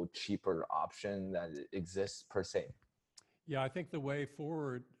available, cheaper option that exists per se? Yeah, I think the way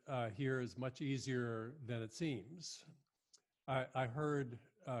forward here is much easier than it seems. I heard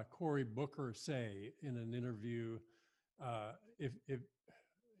Cory Booker say in an interview. If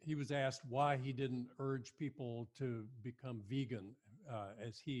he was asked why he didn't urge people to become vegan,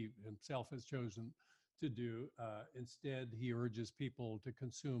 as he himself has chosen to do. Instead, he urges people to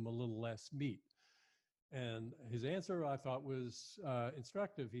consume a little less meat. And his answer, I thought, was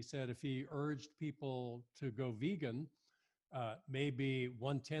instructive. He said if he urged people to go vegan, maybe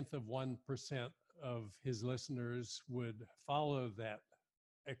 0.1% of his listeners would follow that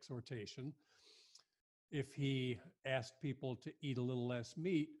exhortation. If he asked people to eat a little less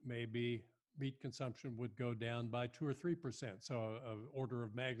meat, maybe meat consumption would go down by 2 or 3%. So an order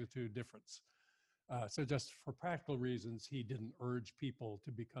of magnitude difference. So just for practical reasons, he didn't urge people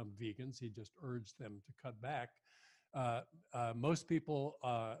to become vegans. He just urged them to cut back. Most people,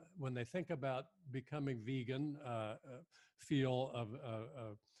 when they think about becoming vegan, feel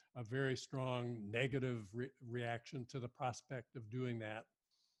a very strong negative reaction to the prospect of doing that.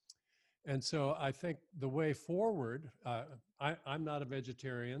 And so I think the way forward, I'm not a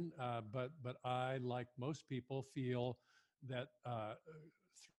vegetarian, but I, like most people, feel that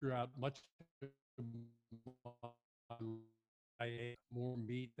throughout much of my life, I ate more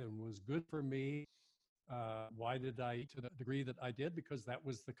meat than was good for me. Why did I eat to the degree that I did? Because that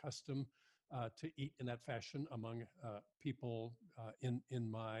was the custom to eat in that fashion among people in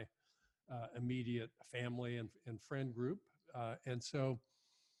my immediate family and friend group. And so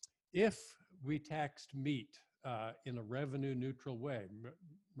if we taxed meat in a revenue neutral way,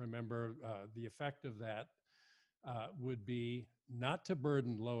 remember the effect of that would be not to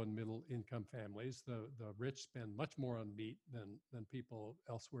burden low and middle income families. The rich spend much more on meat than people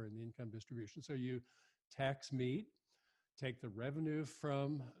elsewhere in the income distribution. So you tax meat, take the revenue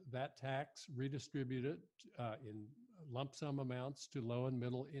from that tax, redistribute it in lump sum amounts to low and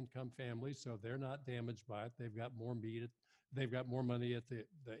middle income families, so they're not damaged by it. They've got more meat. They've got more money at the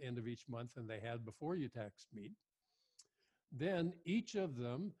end of each month than they had before you taxed meat. Then each of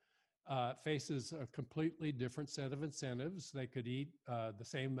them faces a completely different set of incentives. They could eat the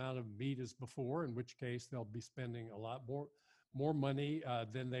same amount of meat as before, in which case they'll be spending a lot more money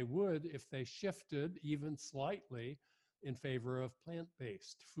than they would if they shifted even slightly in favor of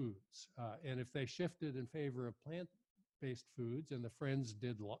plant-based foods. And if they shifted in favor of plant-based foods and the friends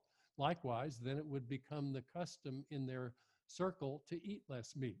did likewise, then it would become the custom in their circle to eat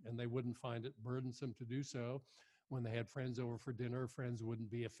less meat, and they wouldn't find it burdensome to do so. When they had friends over for dinner, friends wouldn't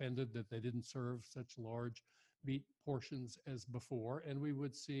be offended that they didn't serve such large meat portions as before, and we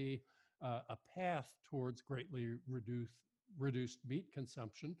would see a path towards greatly reduced meat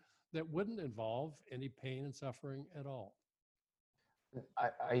consumption that wouldn't involve any pain and suffering at all.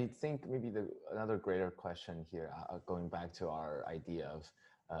 I think maybe another greater question here, going back to our idea of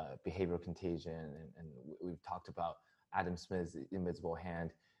behavioral contagion, and we've talked about Adam Smith's invisible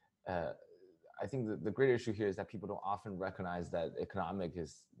hand. I think the greater issue here is that people don't often recognize that economic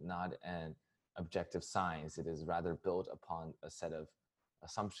is not an objective science. It is rather built upon a set of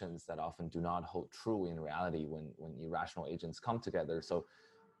assumptions that often do not hold true in reality when irrational agents come together. So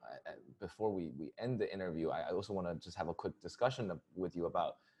before we end the interview, I also want to just have a quick discussion with you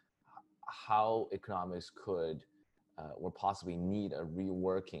about how economics could or possibly need a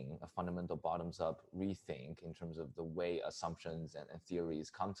reworking, a fundamental bottoms-up rethink in terms of the way assumptions and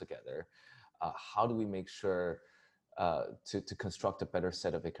theories come together. How do we make sure to construct a better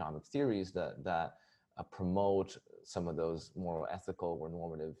set of economic theories that promote some of those moral, ethical, or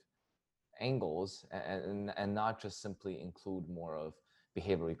normative angles, and not just simply include more of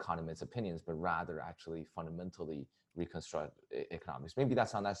behavioral economists' opinions, but rather actually fundamentally reconstruct economics? Maybe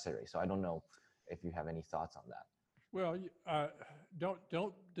that's not necessary. So I don't know if you have any thoughts on that. Well,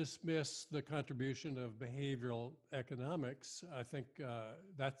 don't dismiss the contribution of behavioral economics. I think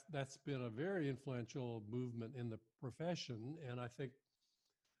that's been a very influential movement in the profession, and I think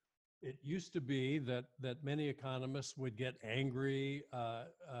it used to be that many economists would get angry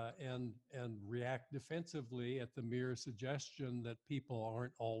and react defensively at the mere suggestion that people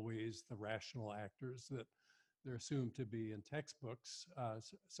aren't always the rational actors that they're assumed to be in textbooks.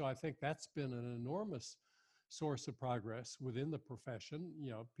 So I think that's been an enormous source of progress within the profession. You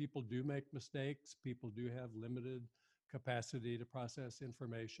know, people do make mistakes. People do have limited capacity to process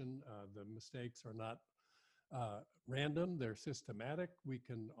information. The mistakes are not random, they're systematic. We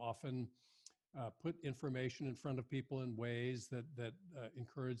can often put information in front of people in ways that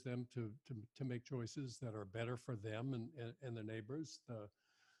encourage them to make choices that are better for them and their neighbors.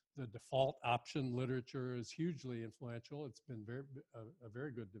 The default option literature is hugely influential. It's been a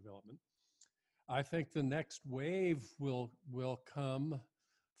very good development. I think the next wave will come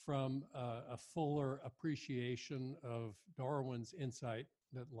from a fuller appreciation of Darwin's insight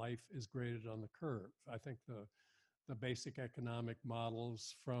that life is graded on the curve. I think the basic economic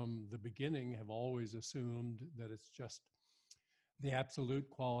models from the beginning have always assumed that it's just the absolute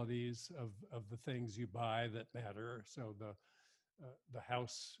qualities of the things you buy that matter. So the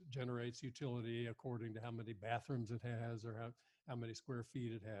house generates utility according to how many bathrooms it has or how many square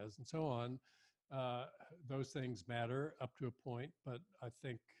feet it has and so on. Those things matter up to a point, but I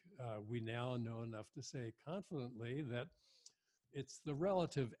think we now know enough to say confidently that it's the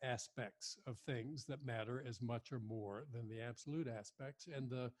relative aspects of things that matter as much or more than the absolute aspects, and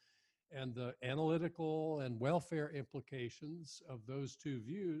the analytical and welfare implications of those two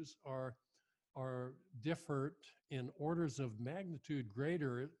views are different in orders of magnitude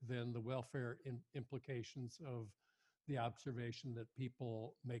greater than the welfare implications of the observation that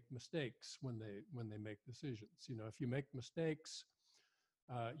people make mistakes when they make decisions. You know, if you make mistakes,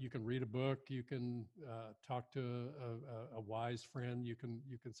 you can read a book, you can talk to a wise friend, you can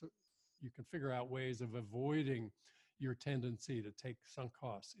figure out ways of avoiding your tendency to take sunk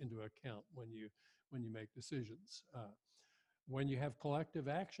costs into account when you make decisions. When you have collective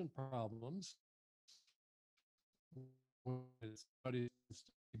action problems, when somebody sees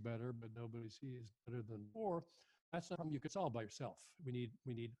better, but nobody sees better than before, that's not something you could solve by yourself. We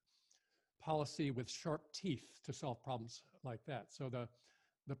need policy with sharp teeth to solve problems like that. So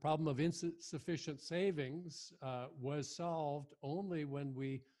the problem of insufficient savings was solved only when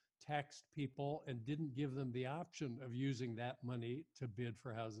we taxed people and didn't give them the option of using that money to bid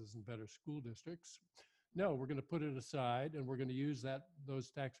for houses in better school districts. No, we're going to put it aside and we're going to use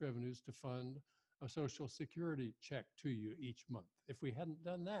those tax revenues to fund a Social Security check to you each month. If we hadn't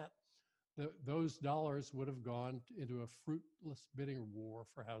done that, those dollars would have gone into a fruitless bidding war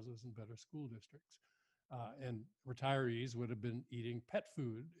for houses in better school districts. And retirees would have been eating pet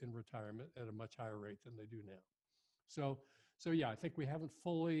food in retirement at a much higher rate than they do now. So yeah, I think we haven't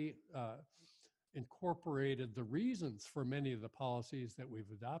fully incorporated the reasons for many of the policies that we've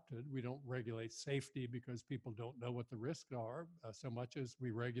adopted. We don't regulate safety because people don't know what the risks are so much as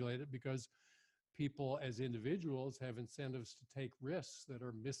we regulate it because people as individuals have incentives to take risks that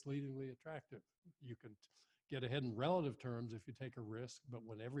are misleadingly attractive. You can get ahead in relative terms if you take a risk, but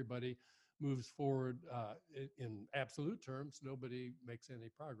when everybody moves forward in absolute terms, nobody makes any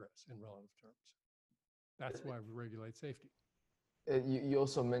progress in relative terms. That's why we regulate safety. You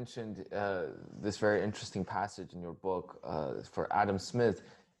also mentioned this very interesting passage in your book for Adam Smith.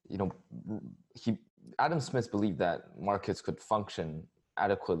 You know, Adam Smith believed that markets could function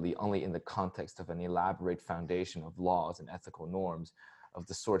adequately only in the context of an elaborate foundation of laws and ethical norms of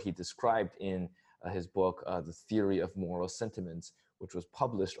the sort he described in his book, The Theory of Moral Sentiments, which was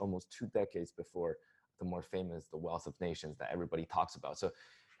published almost 2 decades before the more famous The Wealth of Nations that everybody talks about. So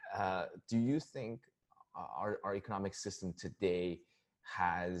do you think our economic system today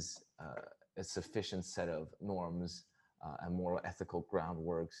has a sufficient set of norms and moral ethical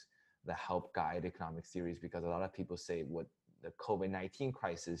groundworks that help guide economic theories? Because a lot of people say what the COVID-19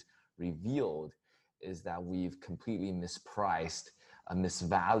 crisis revealed is that we've completely mispriced,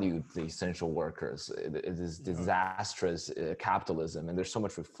 misvalued the essential workers. It is disastrous capitalism, and there's so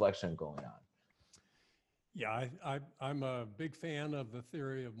much reflection going on. Yeah, I'm a big fan of the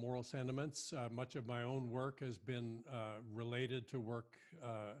theory of moral sentiments. Much of my own work has been related to work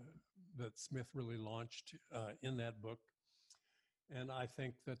that Smith really launched in that book. And I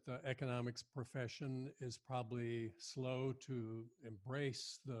think that the economics profession is probably slow to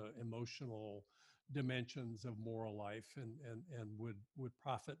embrace the emotional dimensions of moral life and would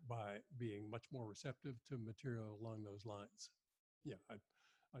profit by being much more receptive to material along those lines. Yeah,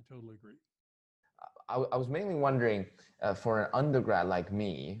 I totally agree. I was mainly wondering for an undergrad like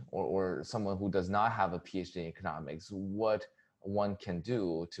me or someone who does not have a PhD in economics, what one can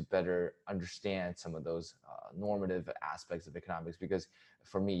do to better understand some of those normative aspects of economics. Because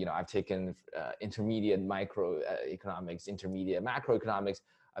for me, you know, I've taken intermediate microeconomics, intermediate macroeconomics.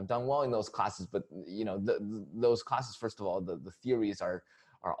 I've done well in those classes, but you know, those classes, first of all, the theories are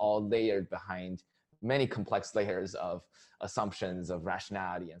all layered behind many complex layers of assumptions, of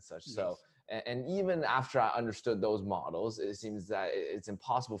rationality and such. Yes. So, and even after I understood those models, it seems that it's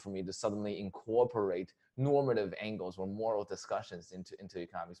impossible for me to suddenly incorporate normative angles or moral discussions into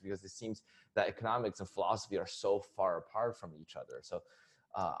economics, because it seems that economics and philosophy are so far apart from each other. So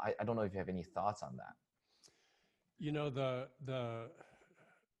I don't know if you have any thoughts on that. You know, the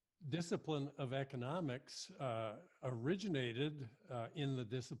discipline of economics originated in the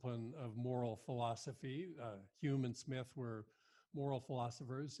discipline of moral philosophy. Hume and Smith were moral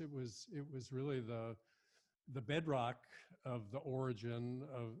philosophers. It was really the bedrock of the origin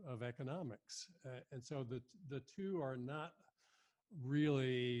of economics. And so the two are not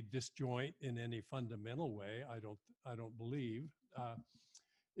really disjoint in any fundamental way. I don't believe.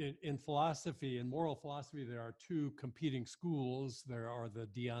 In philosophy, in moral philosophy, there are two competing schools. There are the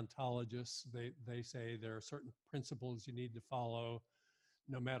deontologists. They say there are certain principles you need to follow,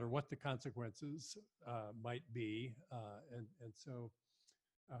 no matter what the consequences might be. And so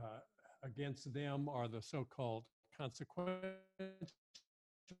against them are the so-called consequentialists.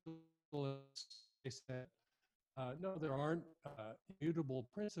 They said, no, there aren't immutable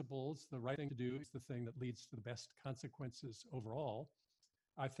principles. The right thing to do is the thing that leads to the best consequences overall.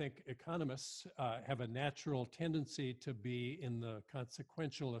 I think economists have a natural tendency to be in the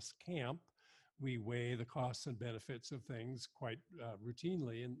consequentialist camp. We weigh the costs and benefits of things quite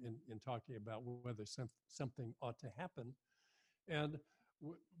routinely in talking about whether something ought to happen. And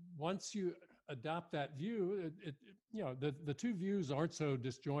once you adopt that view, the two views aren't so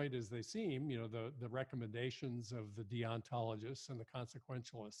disjoint as they seem. The recommendations of the deontologists and the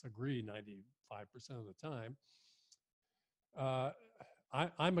consequentialists agree 95% of the time.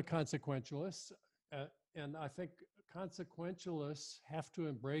 I'm a consequentialist, and I think consequentialists have to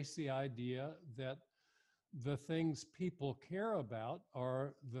embrace the idea that the things people care about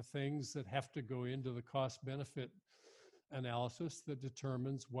are the things that have to go into the cost-benefit analysis that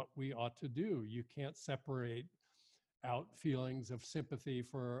determines what we ought to do. You can't separate out feelings of sympathy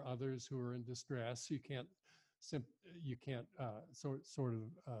for others who are in distress. You can't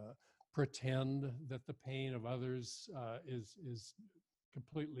pretend that the pain of others is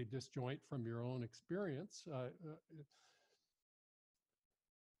completely disjoint from your own experience.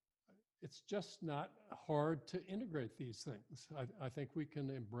 It's just not hard to integrate these things. I think we can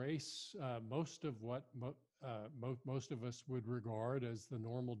embrace most of what most of us would regard as the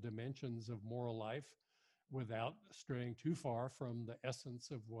normal dimensions of moral life without straying too far from the essence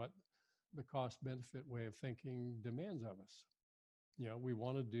of what the cost-benefit way of thinking demands of us. We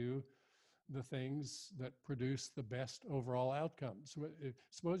want to do the things that produce the best overall outcomes.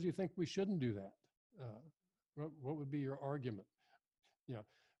 Suppose you think we shouldn't do that. What would be your argument?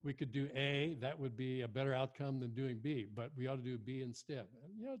 We could do A, that would be a better outcome than doing B, but we ought to do B instead.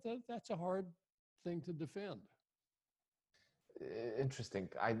 That's a hard thing to defend. Interesting.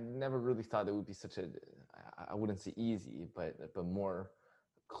 I never really thought it would be such I wouldn't say easy, but more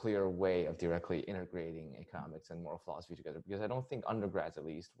clear way of directly integrating economics and moral philosophy together, because I don't think undergrads, at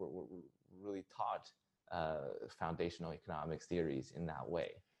least, were really taught foundational economics theories in that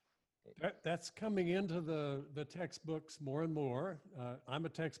way. That's coming into the textbooks more and more. I'm a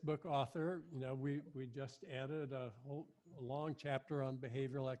textbook author. We just added a long chapter on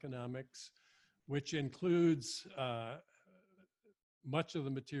behavioral economics, which includes much of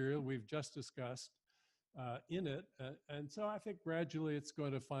the material we've just discussed in it. And so I think gradually it's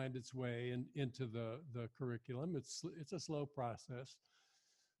going to find its way into the curriculum. It's a slow process.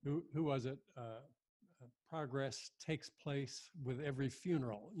 Who was it? Progress takes place with every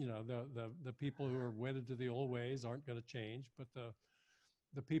funeral. The people who are wedded to the old ways aren't going to change, but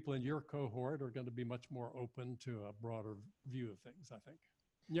the people in your cohort are going to be much more open to a broader view of things, I think.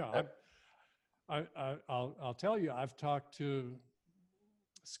 Yeah, I'll tell you, I've talked to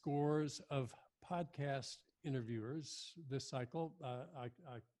scores of podcast interviewers this cycle. I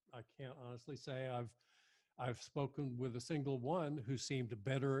can't honestly say I've spoken with a single one who seemed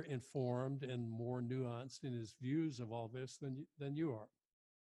better informed and more nuanced in his views of all this than you are.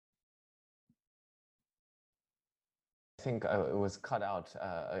 I think it was cut out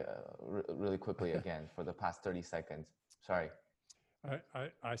really quickly again for the past 30 seconds. Sorry.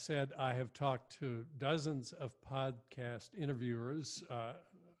 I said I have talked to dozens of podcast interviewers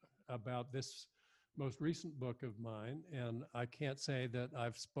about this most recent book of mine, and I can't say that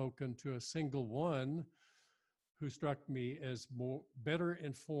I've spoken to a single one who struck me as better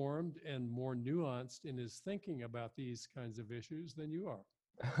informed and more nuanced in his thinking about these kinds of issues than you are.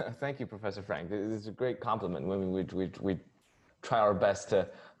 Thank you, Professor Frank. This is a great compliment. We try our best to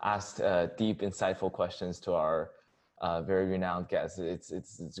ask deep, insightful questions to our very renowned guests. It's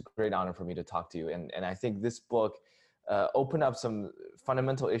a great honor for me to talk to you. And I think this book opened up some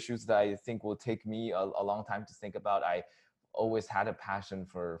fundamental issues that I think will take me a long time to think about. I always had a passion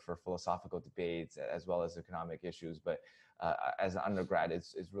for philosophical debates as well as economic issues, but as an undergrad,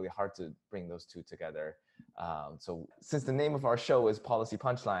 it's really hard to bring those two together. So since the name of our show is Policy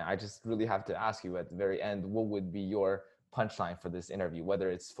Punchline, I just really have to ask you at the very end, what would be your punchline for this interview, whether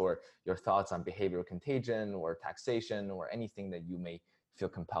it's for your thoughts on behavioral contagion or taxation or anything that you may feel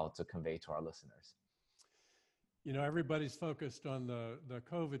compelled to convey to our listeners? Everybody's focused on the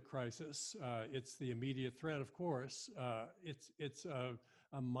COVID crisis. It's the immediate threat, of course. It's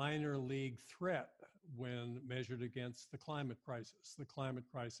a minor league threat when measured against the climate crisis. The climate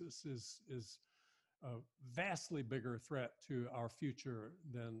crisis is a vastly bigger threat to our future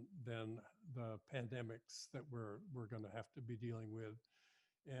than the pandemics that we're going to have to be dealing with.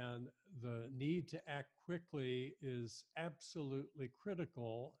 And the need to act quickly is absolutely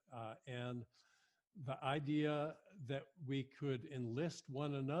critical. And the idea that we could enlist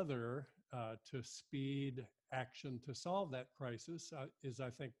one another to speed action to solve that crisis is, I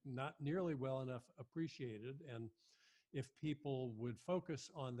think, not nearly well enough appreciated. And if people would focus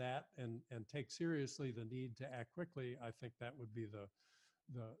on that and take seriously the need to act quickly, I think that would be the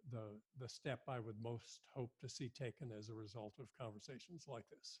step I would most hope to see taken as a result of conversations like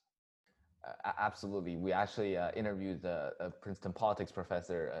this. Absolutely. We actually interviewed a Princeton politics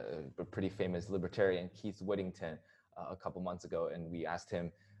professor, a pretty famous libertarian, Keith Whittington, a couple months ago, and we asked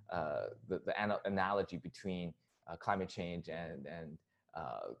him the analogy between climate change and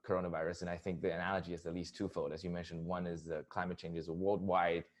coronavirus. And I think the analogy is at least twofold. As you mentioned, one is climate change is a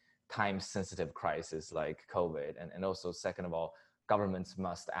worldwide time-sensitive crisis like COVID. And also, second of all, governments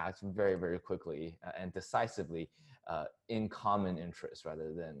must act very, very quickly and decisively in common interest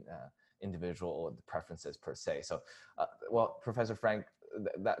rather than individual preferences per se. So, well, Professor Frank,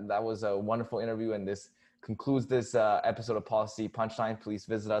 that was a wonderful interview, and this concludes this episode of Policy Punchline. Please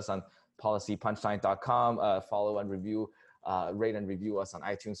visit us on policypunchline.com. Follow and review, rate and review us on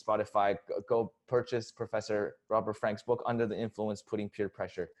iTunes, Spotify. Go purchase Professor Robert Frank's book, Under the Influence: Putting Peer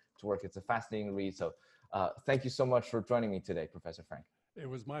Pressure to Work. It's a fascinating read. So thank you so much for joining me today, Professor Frank. It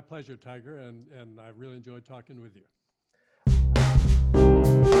was my pleasure, Tiger, and I really enjoyed talking with you.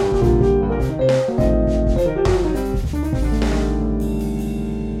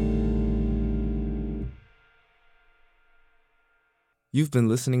 You've been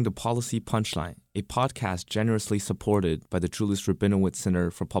listening to Policy Punchline, a podcast generously supported by the Julius Rabinowitz Center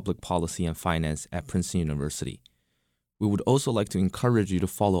for Public Policy and Finance at Princeton University. We would also like to encourage you to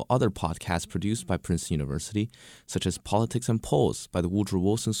follow other podcasts produced by Princeton University, such as Politics and Polls by the Woodrow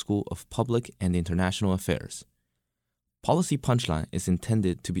Wilson School of Public and International Affairs. Policy Punchline is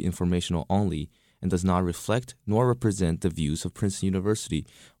intended to be informational only and does not reflect nor represent the views of Princeton University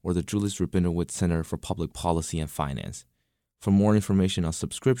or the Julius Rabinowitz Center for Public Policy and Finance. For more information on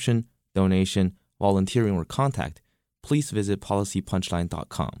subscription, donation, volunteering, or contact, please visit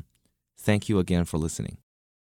policypunchline.com. Thank you again for listening.